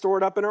we have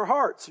stored up in our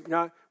hearts. You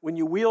know, when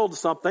you wield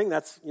something,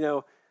 that's,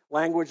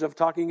 language of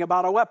talking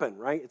about a weapon,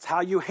 right? It's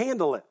how you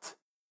handle it.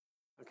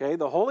 Okay,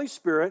 the Holy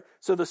Spirit,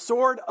 so the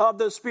sword of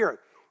the Spirit.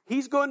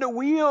 He's going to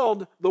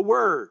wield the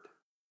Word.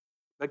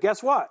 But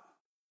guess what?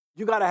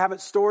 You got to have it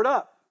stored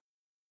up.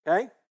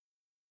 Okay?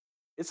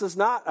 This is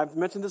not, I've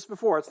mentioned this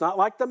before, it's not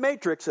like the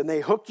Matrix and they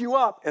hook you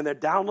up and they're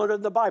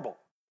downloaded the Bible.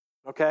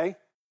 Okay?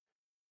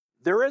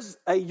 There is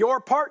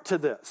your part to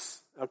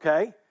this.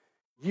 Okay?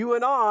 You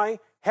and I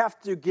have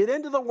to get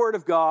into the Word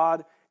of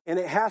God, and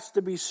it has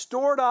to be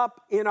stored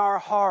up in our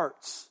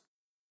hearts.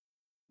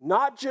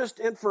 Not just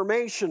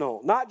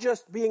informational, not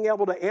just being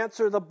able to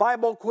answer the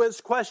Bible quiz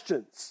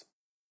questions.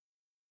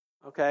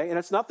 Okay, and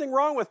it's nothing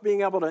wrong with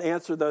being able to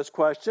answer those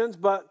questions,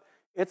 but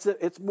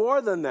it's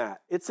more than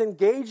that. It's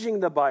engaging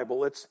the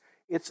Bible.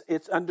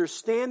 It's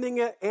understanding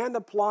it and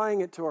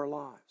applying it to our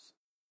lives.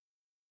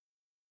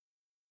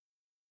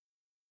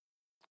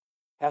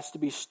 It has to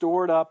be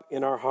stored up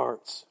in our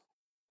hearts.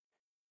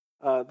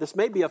 This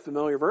may be a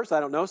familiar verse, I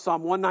don't know.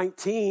 Psalm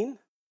 119,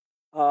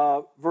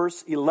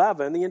 verse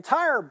 11. The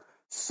entire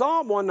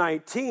Psalm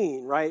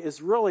 119, right,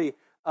 is really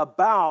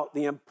about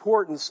the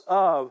importance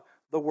of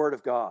the Word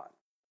of God.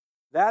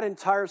 That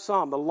entire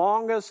Psalm, the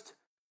longest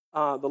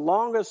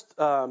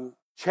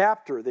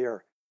chapter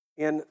there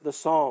in the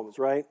Psalms,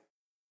 right?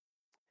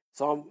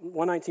 Psalm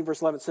 119,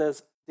 verse 11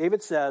 says,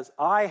 David says,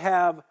 I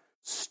have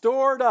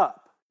stored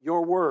up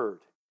your word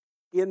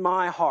in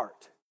my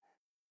heart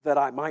that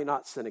I might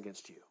not sin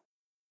against you.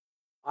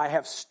 I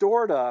have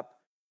stored up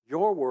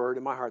your word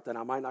in my heart that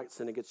I might not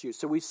sin against you.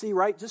 So we see,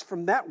 right, just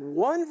from that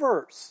one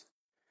verse,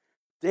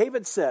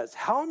 David says,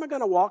 how am I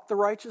going to walk the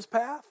righteous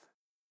path?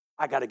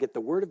 I got to get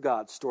the word of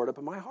God stored up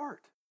in my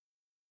heart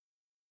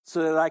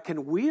so that I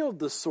can wield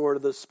the sword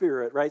of the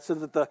Spirit, right? So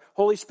that the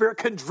Holy Spirit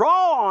can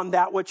draw on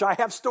that which I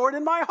have stored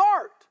in my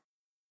heart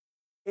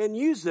and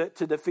use it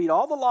to defeat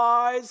all the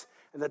lies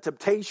and the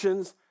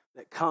temptations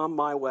that come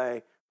my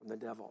way from the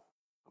devil,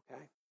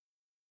 okay?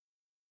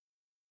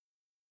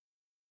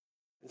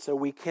 And so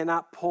we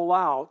cannot pull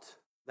out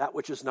that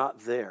which is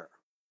not there,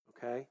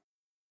 okay?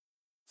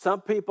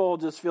 Some people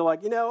just feel like,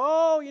 I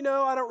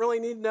don't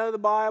really need to know the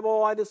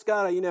Bible. I just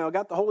got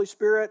the Holy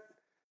Spirit.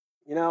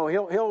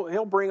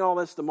 He'll bring all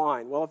this to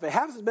mind. Well, if it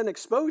hasn't been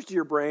exposed to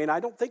your brain, I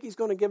don't think he's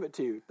going to give it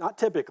to you. Not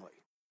typically,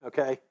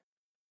 okay?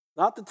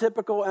 Not the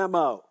typical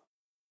MO,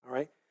 all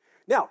right?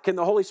 Now, can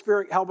the Holy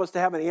Spirit help us to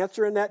have an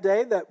answer in that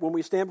day that when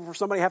we stand before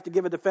somebody have to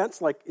give a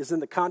defense, like is in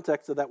the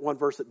context of that one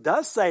verse that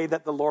does say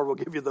that the Lord will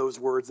give you those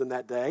words in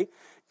that day?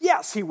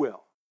 Yes, he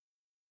will.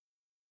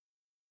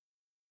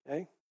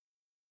 Okay?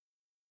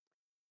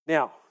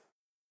 Now,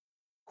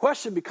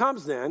 question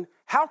becomes then,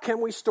 how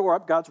can we store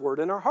up God's word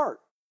in our heart?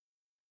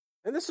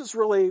 And this is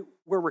really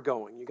where we're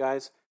going, you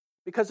guys.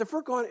 Because if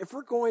we're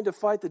going to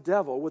fight the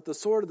devil with the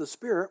sword of the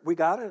Spirit, we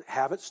got to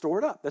have it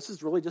stored up. This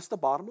is really just the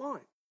bottom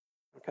line.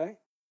 Okay?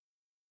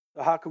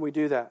 So how can we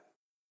do that?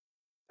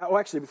 Oh,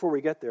 actually, before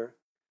we get there,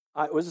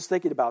 I was just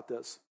thinking about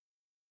this.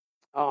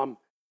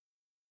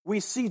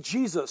 We see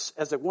Jesus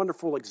as a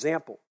wonderful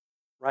example,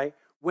 right?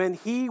 When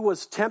he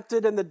was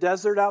tempted in the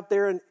desert out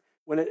there, and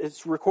when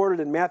it's recorded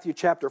in Matthew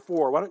chapter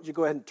 4. Why don't you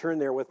go ahead and turn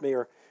there with me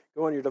or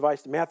go on your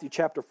device to Matthew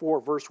chapter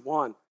 4, verse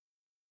 1.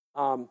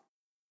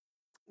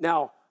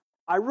 Now,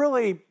 I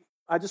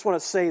just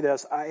want to say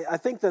this. I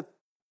think that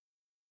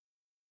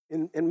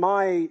in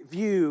my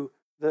view,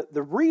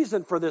 the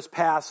reason for this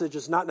passage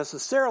is not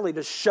necessarily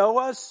to show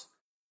us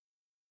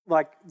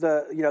like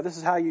this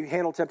is how you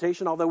handle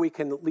temptation, although we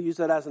can use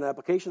that as an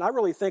application. I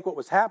really think what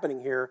was happening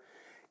here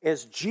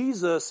is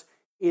Jesus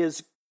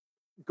is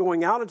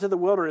going out into the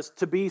wilderness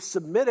to be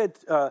submitted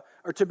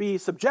or to be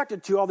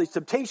subjected to all these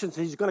temptations,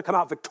 and he's going to come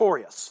out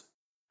victorious.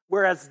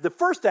 Whereas the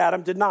first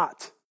Adam did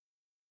not.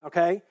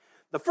 Okay?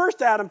 The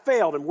first Adam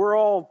failed, and we're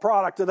all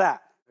product of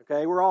that.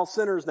 Okay? We're all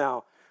sinners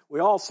now. We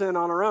all sin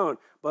on our own.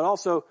 But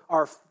also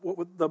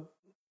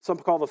some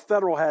call the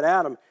federal head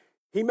Adam,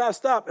 he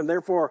messed up, and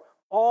therefore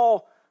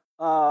all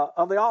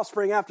of the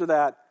offspring after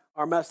that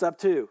are messed up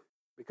too,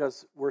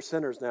 because we're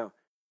sinners now.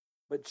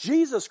 But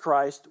Jesus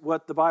Christ,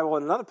 what the Bible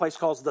in another place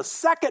calls the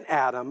second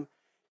Adam,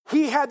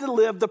 he had to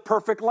live the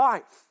perfect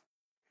life.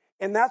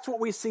 And that's what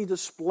we see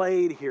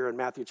displayed here in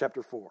Matthew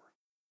chapter 4.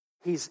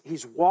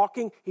 He's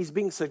walking, he's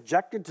being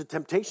subjected to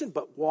temptation,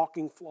 but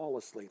walking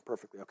flawlessly,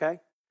 perfectly, okay?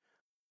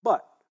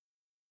 But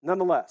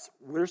nonetheless,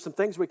 there's some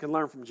things we can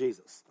learn from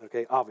Jesus,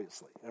 okay,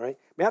 obviously, all right?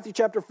 Matthew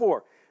chapter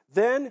 4.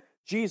 Then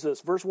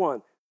Jesus, verse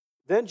 1,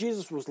 then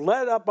Jesus was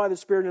led up by the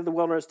Spirit into the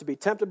wilderness to be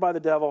tempted by the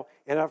devil,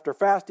 and after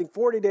fasting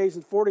 40 days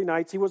and 40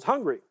 nights, he was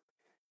hungry.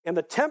 And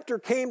the tempter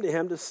came to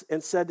him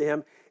and said to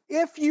him,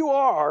 if you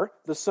are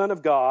the Son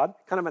of God,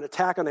 kind of an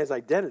attack on his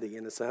identity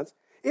in a sense,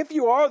 if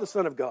you are the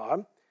Son of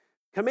God,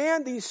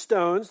 command these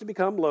stones to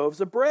become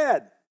loaves of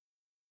bread.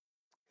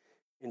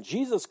 And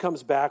Jesus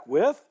comes back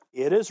with,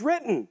 it is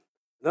written.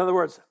 In other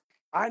words,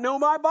 I know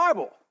my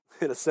Bible,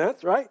 in a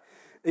sense, right?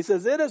 He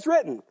says, it is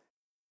written.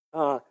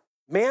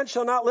 Man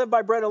shall not live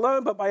by bread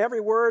alone, but by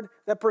every word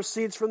that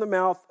proceeds from the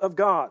mouth of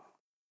God.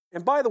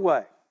 And by the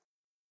way,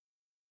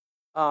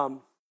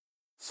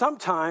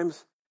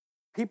 sometimes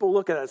people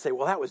look at it and say,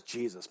 well, that was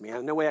Jesus,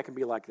 man. No way I can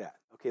be like that.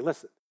 Okay,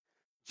 listen.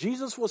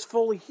 Jesus was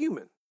fully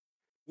human.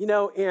 You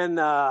know, in,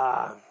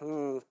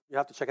 you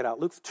have to check it out,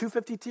 Luke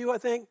 2:52, I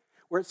think,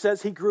 where it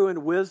says he grew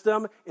in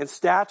wisdom and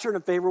stature and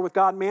in favor with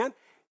God and man.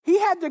 He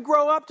had to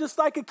grow up just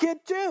like a kid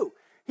too.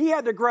 He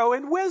had to grow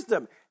in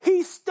wisdom.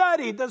 He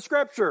studied the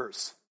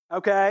scriptures,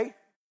 okay?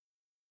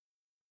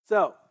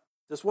 So,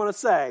 just want to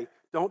say,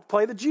 don't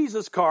play the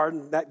Jesus card,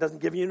 and that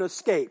doesn't give you an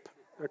escape,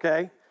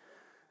 okay?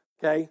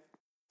 Okay?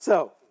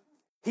 So,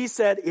 he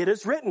said, it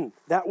is written.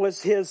 That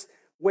was his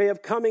way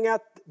of coming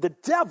at the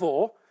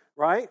devil,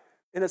 right?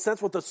 In a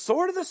sense, with the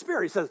sword of the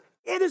Spirit. He says,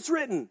 it is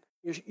written,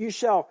 you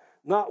shall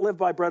not live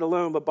by bread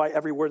alone, but by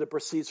every word that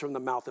proceeds from the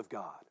mouth of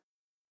God.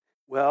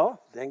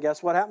 Well, then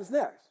guess what happens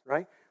next,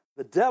 right?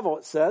 The devil,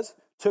 it says,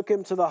 took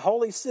him to the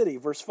holy city,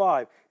 verse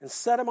 5, and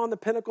set him on the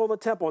pinnacle of the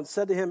temple and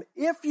said to him,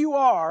 if you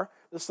are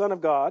the Son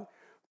of God,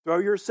 throw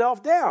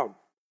yourself down.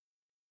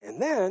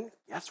 And then,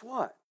 guess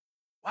what?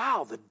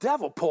 Wow, the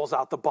devil pulls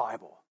out the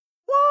Bible.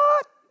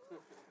 What?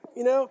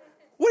 You know,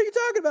 what are you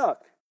talking about?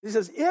 He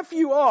says, if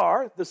you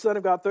are the Son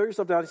of God, throw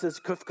yourself down. He says,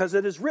 because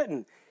it is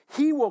written,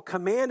 he will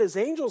command his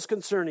angels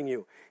concerning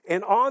you,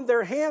 and on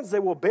their hands they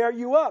will bear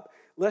you up,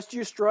 lest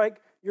you strike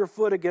your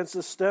foot against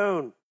a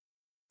stone.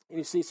 And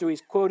you see, so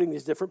he's quoting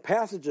these different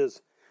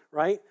passages,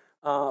 right?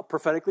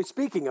 Prophetically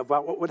speaking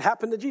about what would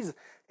happen to Jesus.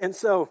 And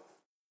so,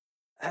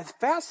 that's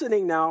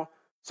fascinating now.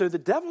 So the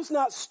devil's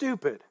not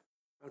stupid,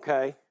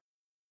 okay?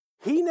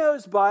 He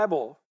knows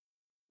Bible,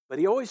 but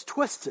he always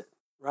twists it,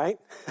 right?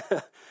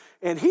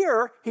 And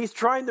here, he's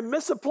trying to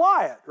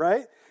misapply it,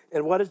 right?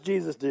 And what does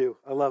Jesus do?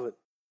 I love it.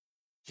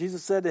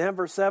 Jesus said to him,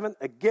 verse 7,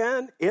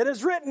 again, it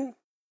is written,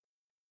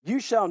 you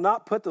shall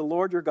not put the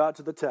Lord your God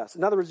to the test.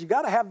 In other words, you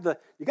got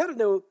to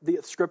know the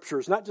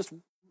scriptures, not just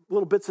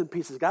little bits and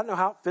pieces. You got to know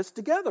how it fits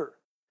together.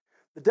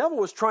 The devil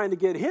was trying to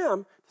get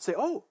him to say,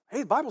 oh, hey,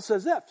 the Bible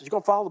says this. If you're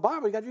going to follow the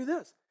Bible, you got to do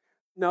this.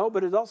 No,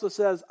 but it also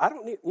says, I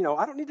don't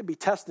need to be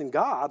testing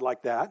God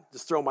like that,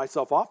 just throw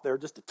myself off there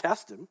just to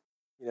test him.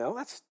 You know,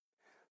 that's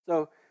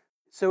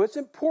so it's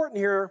important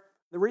here.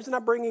 The reason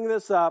I'm bringing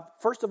this up,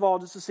 first of all,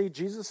 just to see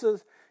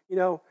Jesus'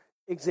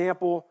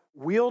 example,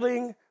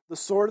 wielding the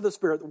sword of the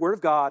Spirit, the Word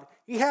of God.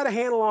 He had a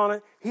handle on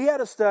it. He had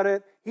to study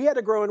it. He had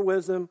to grow in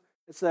wisdom,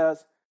 it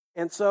says.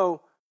 And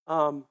so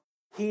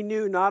he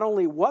knew not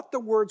only what the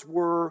words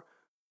were,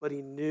 but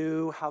he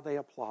knew how they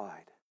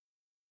applied.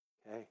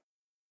 Okay?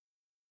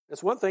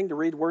 It's one thing to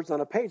read words on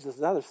a page. It's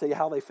another to see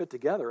how they fit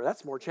together.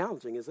 That's more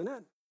challenging, isn't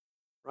it?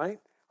 Right?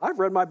 I've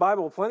read my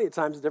Bible plenty of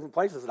times in different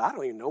places, and I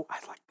don't even know. I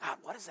was like, God,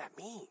 what does that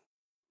mean?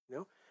 You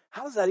know,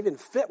 how does that even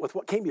fit with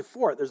what came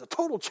before it? There's a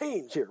total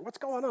change here. What's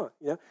going on?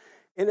 You know,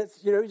 and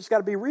it's, you just got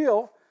to be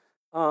real.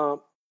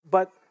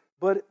 But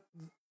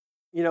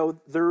you know,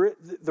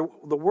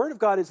 the Word of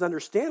God is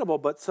understandable,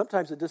 but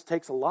sometimes it just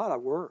takes a lot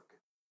of work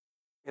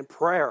and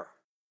prayer.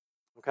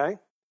 Okay?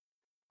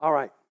 All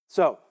right.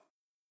 So,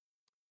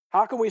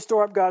 how can we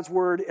store up God's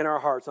Word in our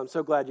hearts? I'm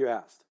so glad you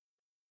asked.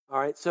 All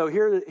right. So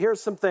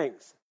here's some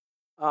things.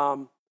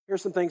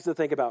 Here's some things to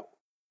think about.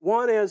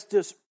 One is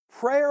just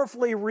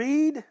prayerfully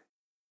read,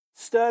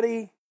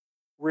 study,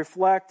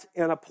 reflect,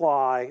 and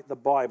apply the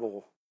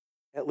Bible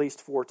at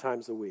least 4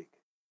 times a week.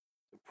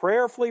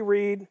 Prayerfully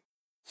read,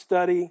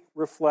 study,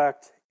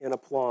 reflect, and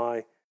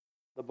apply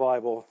the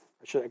Bible.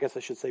 I guess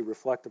I should say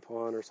reflect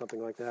upon or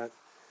something like that.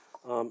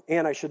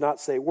 And I should not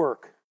say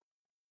work.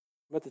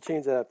 I meant to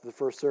change that after the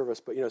first service,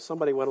 but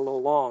somebody went a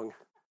little long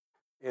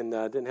and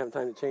didn't have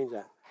time to change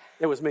that.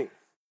 It was me.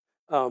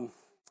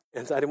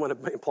 And so I didn't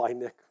want to imply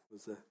Nick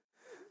was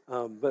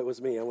but it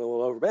was me. I went a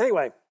little over. But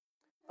anyway,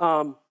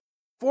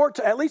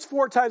 at least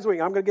 4 times a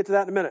week. I'm going to get to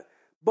that in a minute.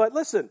 But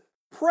listen,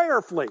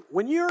 prayerfully,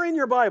 when you're in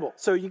your Bible,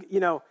 so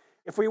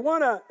if we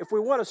want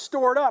to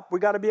store it up, we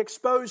got to be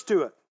exposed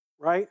to it,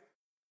 right?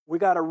 We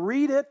got to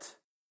read it,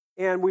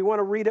 and we want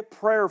to read it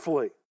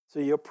prayerfully. So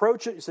you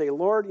approach it, you say,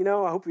 Lord,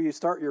 I hope you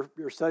start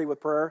your study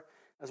with prayer,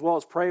 as well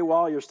as pray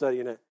while you're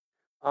studying it.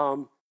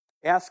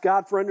 Ask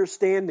God for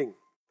understanding.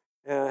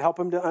 Help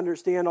him to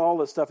understand all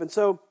this stuff. And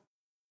so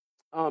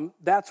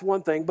that's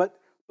one thing. But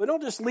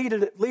don't just leave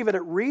it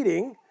at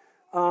reading.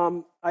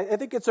 I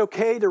think it's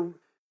okay to,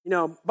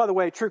 by the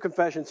way, true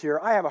confessions here.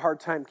 I have a hard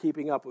time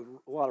keeping up with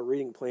a lot of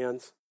reading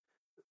plans.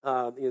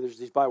 there's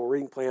these Bible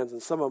reading plans,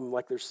 and some of them,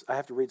 I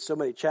have to read so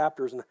many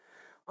chapters, and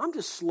I'm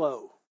just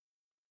slow.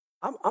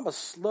 I'm a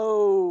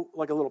slow,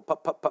 like a little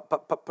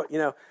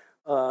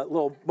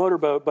little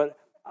motorboat, but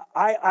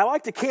I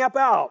like to camp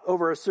out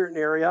over a certain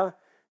area,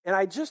 and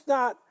I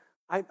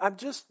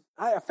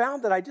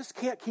found that I just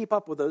can't keep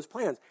up with those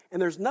plans. And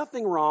there's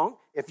nothing wrong.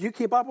 If you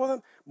keep up with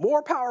them,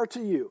 more power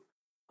to you.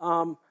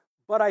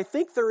 But I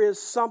think there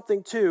is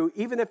something too,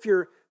 even if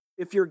you're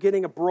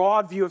getting a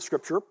broad view of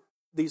Scripture,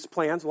 these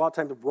plans, a lot of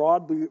times a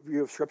broad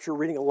view of Scripture,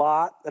 reading a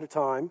lot at a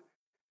time,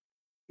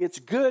 it's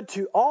good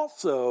to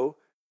also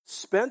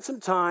spend some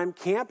time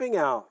camping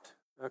out,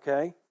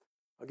 okay?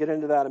 I'll get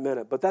into that in a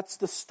minute. But that's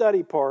the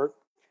study part.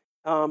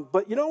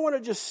 But you don't want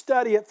to just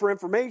study it for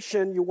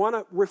information. You want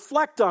to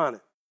reflect on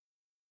it.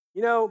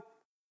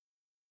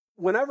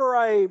 Whenever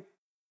I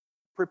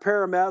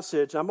prepare a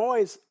message, I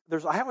always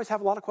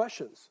have a lot of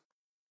questions.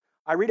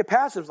 I read a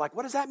passage like,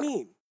 what does that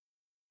mean?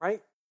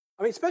 Right?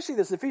 I mean, especially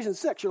this Ephesians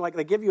 6, you're like,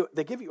 they give you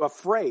a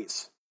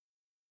phrase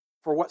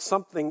for what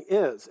something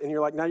is. And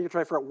you're like, now you're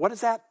trying to figure out, what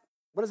does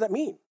that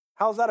mean?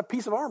 How is that a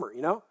piece of armor,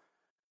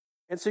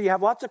 And so you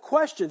have lots of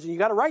questions, and you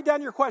got to write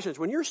down your questions.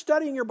 When you're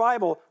studying your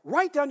Bible,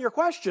 write down your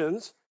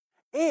questions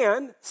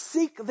and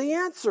seek the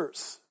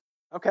answers.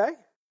 Okay?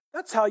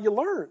 That's how you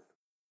learn.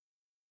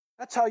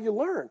 That's how you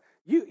learn.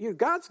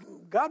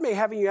 God may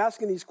have you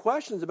asking these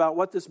questions about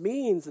what this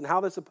means and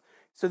how this,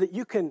 so that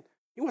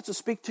He wants to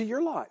speak to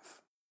your life.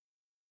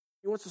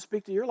 He wants to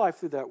speak to your life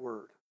through that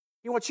word.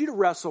 He wants you to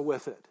wrestle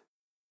with it.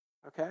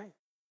 Okay?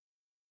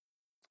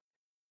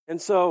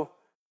 And so,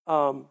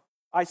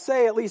 I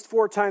say at least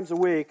 4 times a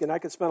week, and I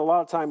could spend a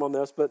lot of time on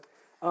this, but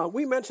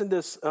we mentioned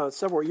this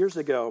several years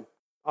ago,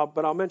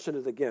 but I'll mention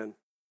it again.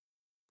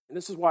 And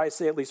this is why I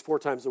say at least 4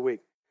 times a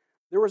week.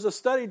 There was a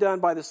study done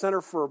by the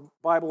Center for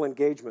Bible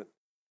Engagement,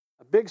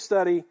 a big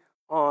study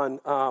on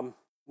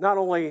not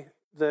only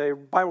the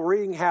Bible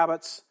reading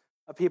habits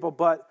of people,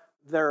 but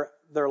their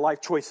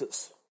life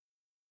choices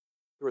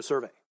through a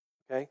survey,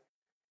 okay?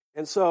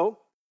 And so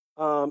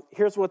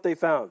here's what they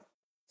found.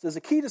 It says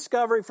a key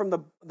discovery from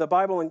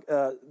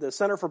the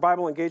Center for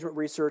Bible Engagement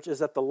Research is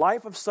that the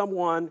life of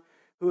someone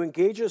who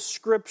engages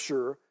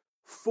Scripture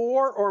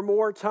 4 or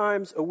more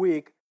times a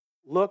week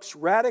looks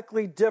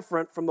radically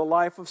different from the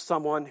life of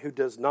someone who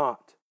does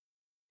not.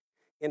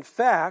 In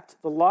fact,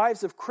 the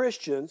lives of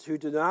Christians who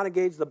do not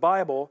engage the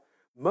Bible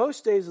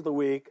most days of the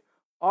week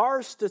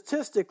are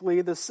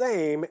statistically the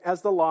same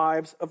as the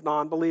lives of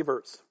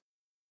non-believers.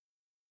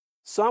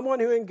 Someone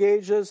who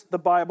engages the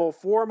Bible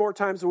 4 or more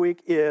times a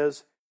week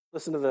is,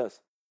 listen to this,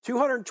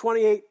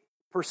 228%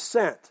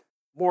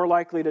 more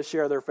likely to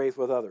share their faith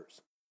with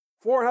others.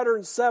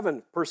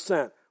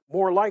 407%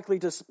 more likely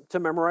to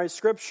memorize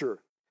Scripture.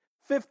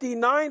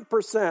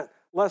 59%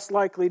 less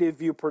likely to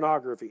view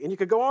pornography. And you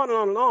could go on and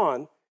on and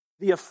on.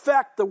 The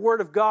effect the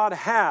Word of God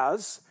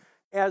has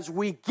as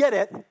we get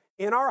it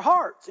in our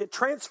hearts. It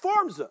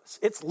transforms us.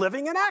 It's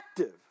living and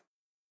active.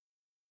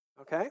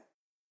 Okay?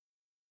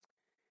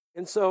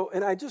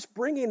 And I just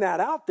bringing that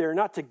out there,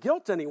 not to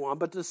guilt anyone,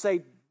 but to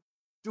say,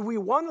 do we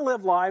want to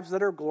live lives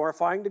that are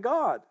glorifying to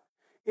God?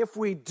 If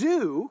we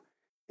do,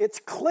 it's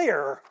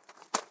clear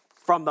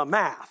from the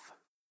math,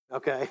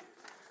 okay?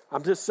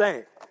 I'm just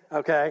saying,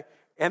 okay?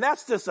 And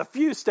that's just a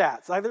few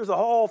stats. There's a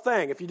whole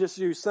thing. If you just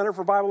use Center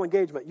for Bible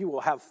Engagement, you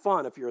will have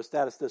fun if you're a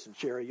statistician,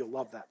 Sherry. You'll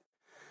love that,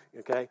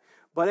 okay?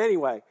 But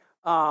anyway,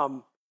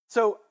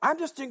 so I'm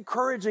just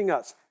encouraging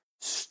us,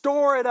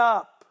 store it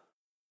up,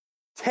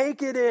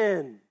 take it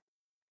in.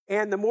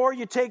 And the more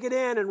you take it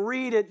in and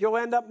read it, you'll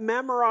end up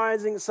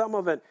memorizing some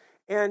of it.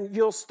 And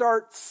you'll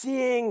start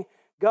seeing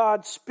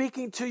God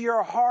speaking to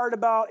your heart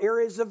about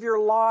areas of your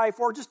life,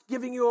 or just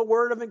giving you a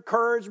word of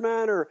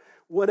encouragement, or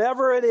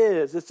whatever it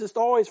is. It's just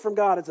always from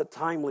God. It's a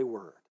timely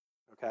word.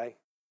 Okay?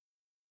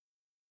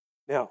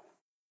 Now,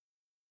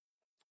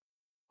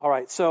 all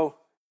right, so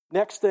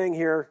next thing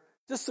here,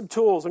 just some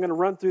tools. I'm going to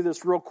run through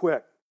this real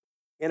quick.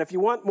 And if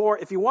you want more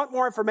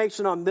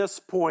information on this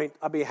point,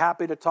 I'll be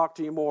happy to talk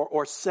to you more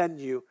or send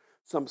you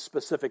some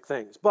specific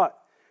things. But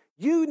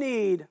you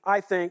need,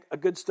 I think, a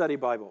good study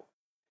Bible.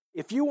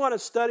 If you want to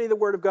study the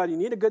Word of God, you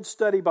need a good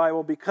study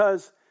Bible,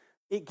 because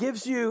it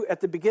gives you,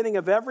 at the beginning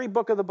of every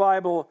book of the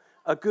Bible,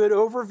 a good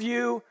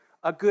overview,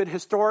 a good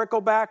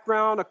historical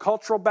background, a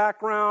cultural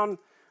background.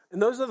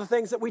 And those are the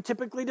things that we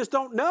typically just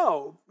don't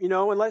know,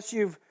 unless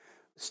you've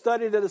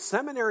studied at a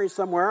seminary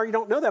somewhere. You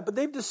don't know that. But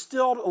they've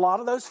distilled a lot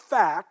of those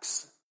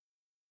facts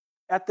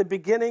at the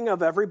beginning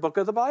of every book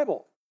of the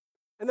Bible.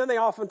 And then they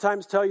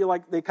oftentimes tell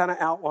you, they kind of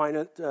outline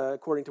it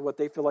according to what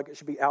they feel like it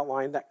should be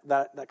outlined,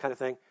 that kind of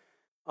thing.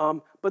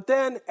 But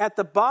then at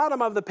the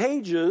bottom of the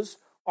pages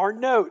are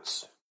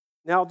notes.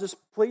 Now, just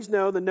please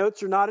know the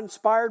notes are not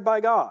inspired by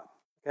God,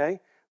 okay?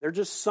 They're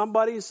just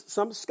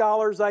some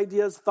scholar's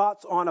ideas,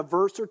 thoughts on a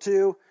verse or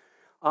two,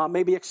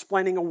 maybe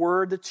explaining a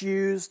word that's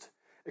used,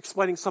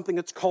 explaining something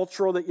that's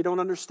cultural that you don't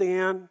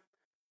understand.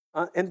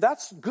 And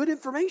that's good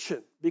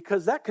information,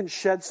 because that can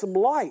shed some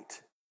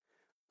light.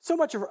 So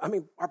much of,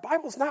 our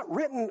Bible's not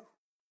written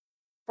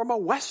from a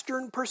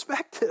Western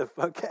perspective,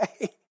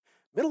 okay?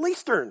 Middle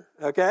Eastern,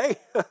 okay?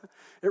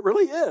 It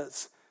really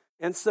is.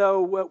 And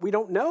so we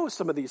don't know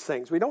some of these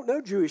things. We don't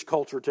know Jewish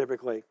culture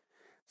typically.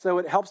 So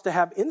it helps to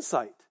have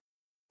insight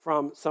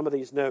from some of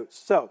these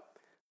notes. So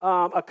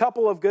a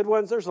couple of good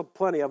ones. There's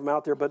plenty of them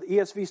out there, but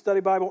ESV Study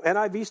Bible,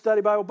 NIV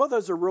Study Bible, both of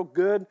those are real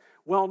good,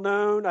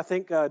 well-known. I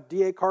think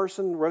D.A.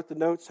 Carson wrote the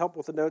notes, helped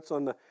with the notes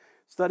on the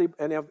study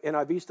and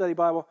NIV Study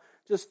Bible.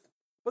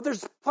 But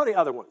there's plenty of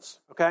other ones,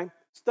 okay?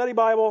 Study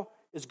Bible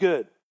is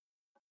good.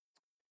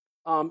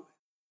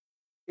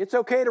 It's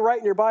okay to write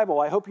in your Bible.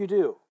 I hope you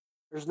do.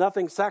 There's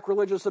nothing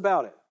sacrilegious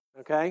about it,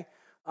 okay?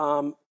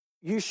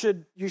 You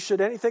should,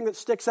 anything that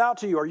sticks out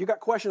to you or you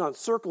got questions on,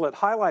 circle it,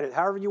 highlight it,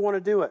 however you want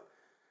to do it.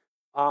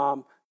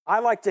 I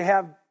like to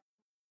have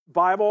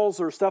Bibles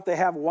or stuff that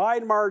have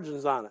wide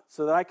margins on it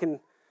so that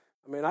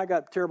I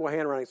got terrible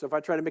handwriting, so if I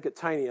try to make it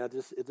tiny, it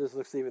just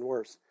looks even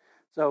worse.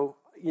 So,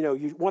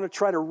 you want to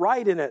try to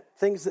write in it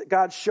things that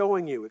God's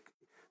showing you.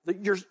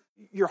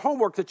 Your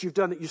homework that you've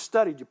done, that you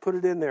studied, you put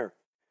it in there.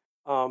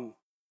 And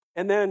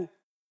then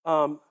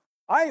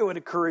I would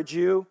encourage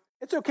you,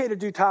 it's okay to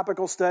do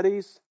topical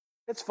studies.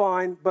 It's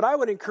fine, but I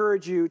would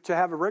encourage you to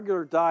have a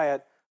regular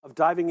diet of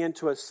diving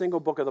into a single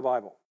book of the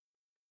Bible.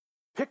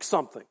 Pick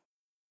something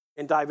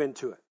and dive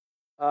into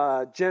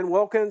it. Jen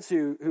Wilkins,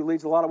 who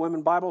leads a lot of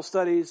women Bible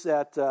studies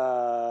at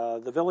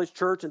the Village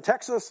Church in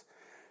Texas,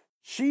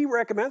 she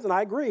recommends, and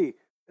I agree,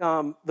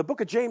 the book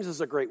of James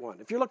is a great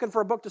one. If you're looking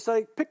for a book to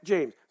study, pick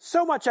James.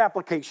 So much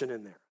application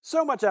in there.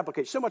 So much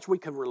application. So much we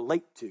can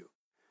relate to.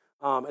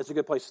 It's a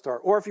good place to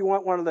start. Or if you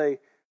want want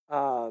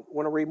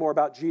to read more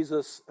about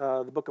Jesus,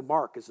 the book of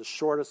Mark is the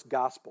shortest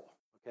gospel.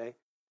 Okay,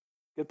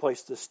 good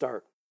place to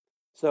start.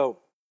 So,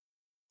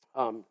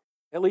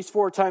 at least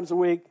 4 times a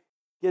week,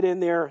 get in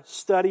there,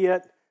 study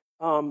it.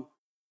 The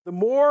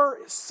more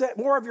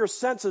of your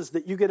senses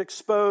that you get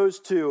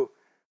exposed to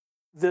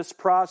this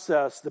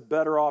process, the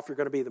better off you're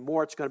going to be. The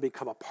more it's going to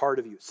become a part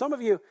of you. Some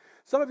of you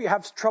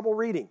have trouble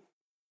reading.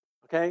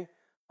 Okay.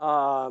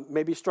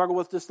 Maybe struggle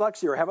with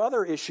dyslexia or have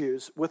other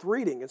issues with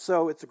reading. And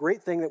so it's a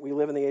great thing that we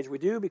live in the age we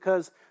do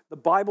because the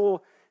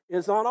Bible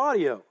is on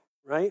audio,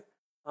 right?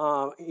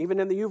 Even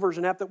in the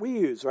YouVersion app that we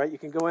use, right? You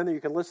can go in there, you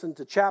can listen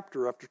to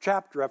chapter after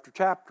chapter after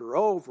chapter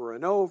over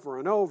and over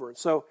and over. And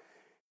so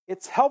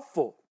it's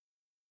helpful.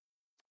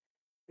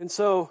 And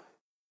so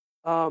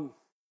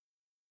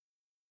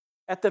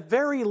at the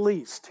very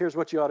least, here's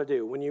what you ought to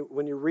do. When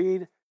you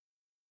read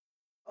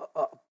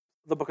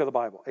the book of the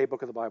Bible, a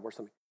book of the Bible or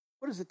something,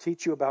 what does it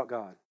teach you about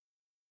God?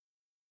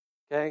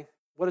 Okay?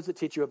 What does it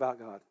teach you about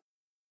God?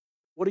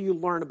 What do you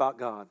learn about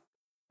God?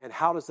 And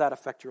how does that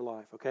affect your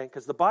life? Okay?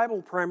 Because the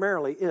Bible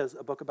primarily is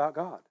a book about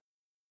God.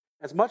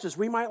 As much as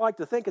we might like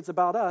to think it's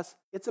about us,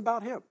 it's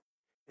about Him.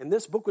 And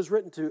this book was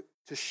written to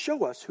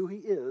show us who He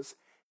is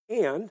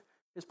and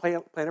His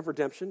plan of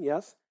redemption,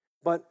 yes.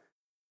 But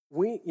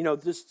we,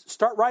 just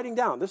start writing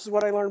down. This is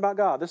what I learned about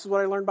God. This is what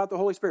I learned about the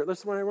Holy Spirit. This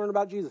is what I learned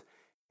about Jesus.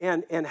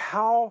 And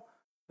how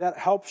that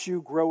helps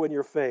you grow in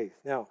your faith.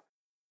 Now,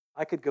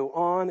 I could go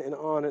on and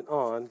on and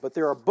on, but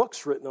there are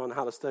books written on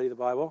how to study the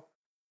Bible.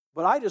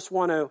 But I just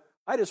want to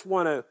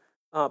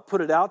put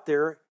it out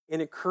there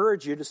and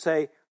encourage you to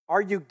say,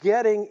 are you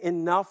getting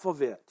enough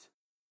of it?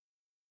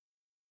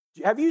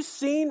 Have you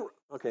seen?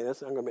 Okay, I'm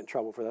going to be in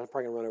trouble for that. I'm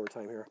probably going to run over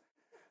time here.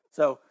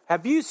 So,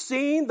 have you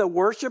seen the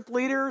worship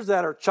leaders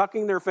that are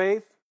chucking their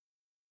faith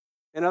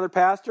and other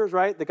pastors?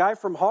 Right, the guy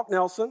from Hawk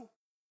Nelson,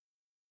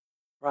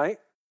 right?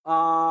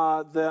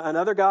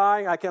 Another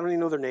guy, I can't even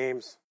know their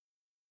names.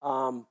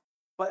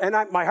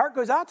 My heart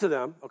goes out to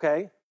them,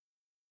 okay?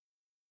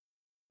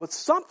 But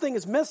something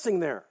is missing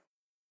there,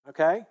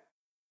 okay?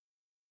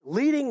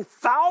 Leading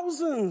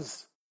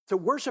thousands to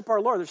worship our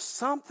Lord. There's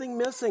something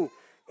missing.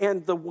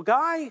 And the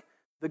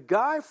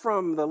guy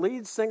from the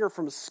lead singer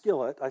from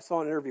Skillet, I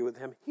saw an interview with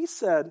him. He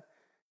said,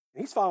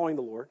 and he's following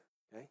the Lord,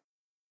 okay?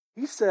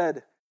 He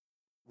said,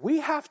 we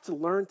have to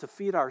learn to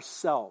feed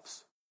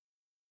ourselves.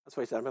 That's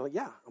what he said. I'm like,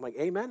 yeah. I'm like,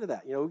 amen to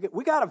that.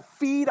 We got to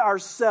feed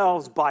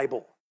ourselves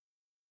Bible.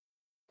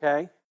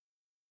 Okay?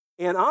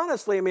 And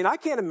honestly, I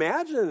can't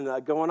imagine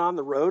going on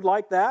the road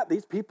like that.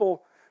 These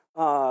people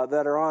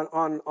that are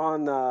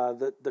on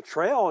the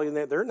trail,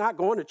 they're not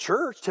going to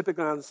church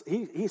typically.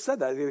 He said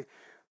that.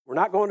 We're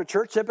not going to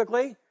church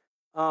typically.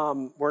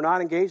 We're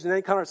not engaged in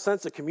any kind of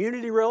sense of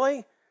community,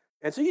 really.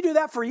 And so you do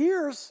that for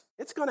years,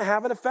 it's going to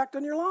have an effect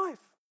on your life.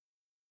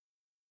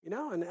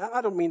 And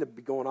I don't mean to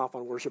be going off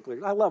on worship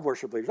leaders. I love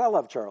worship leaders. I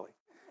love Charlie,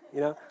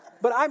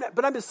 But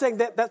I'm just saying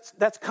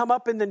that's come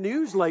up in the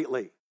news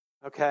lately,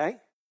 okay?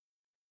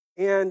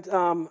 And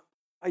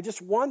I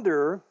just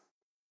wonder,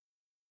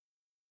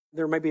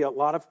 there may be a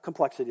lot of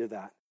complexity to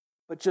that,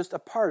 but just a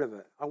part of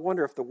it. I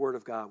wonder if the Word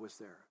of God was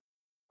there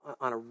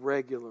on a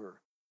regular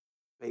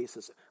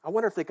basis. I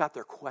wonder if they got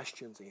their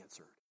questions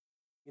answered,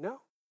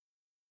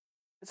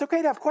 It's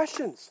okay to have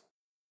questions.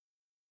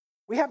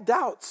 We have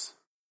doubts.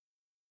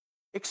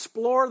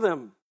 Explore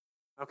them,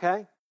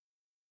 okay?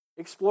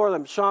 Explore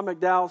them. Sean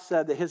McDowell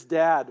said that his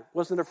dad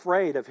wasn't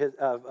afraid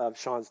of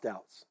Sean's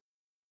doubts.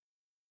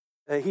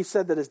 he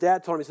said that his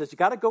dad told him, he says, you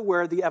got to go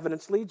where the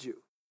evidence leads you.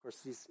 Of course,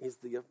 he's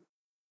the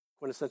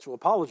quintessential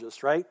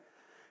apologist, right?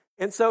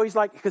 And so he's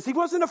like, because he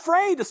wasn't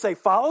afraid to say,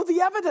 follow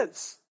the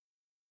evidence.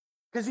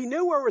 Because he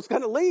knew where it was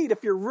going to lead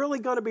if you're really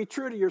going to be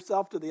true to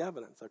yourself, to the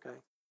evidence, okay?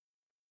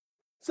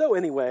 So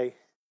anyway,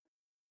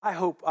 I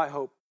hope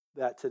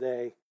that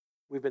today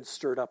we've been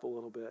stirred up a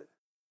little bit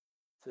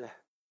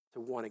to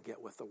want to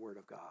get with the Word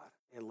of God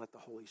and let the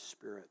Holy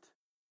Spirit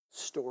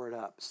store it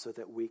up so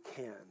that we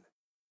can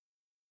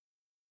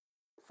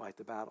fight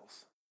the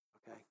battles,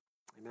 okay?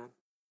 Amen?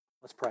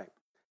 Let's pray.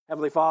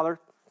 Heavenly Father,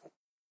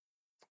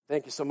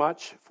 thank you so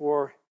much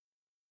for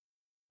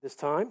this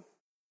time.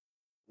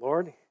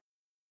 Lord,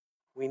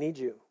 we need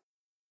you.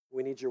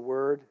 We need your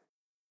Word.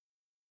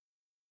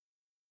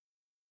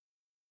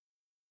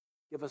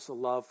 Give us a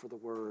love for the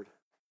Word.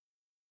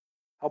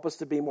 Help us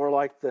to be more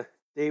like the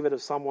David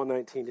of Psalm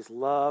 119. Just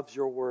loves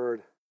your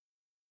Word.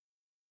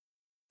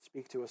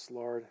 Speak to us,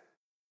 Lord.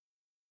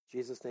 In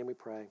Jesus' name we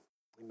pray.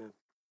 Amen.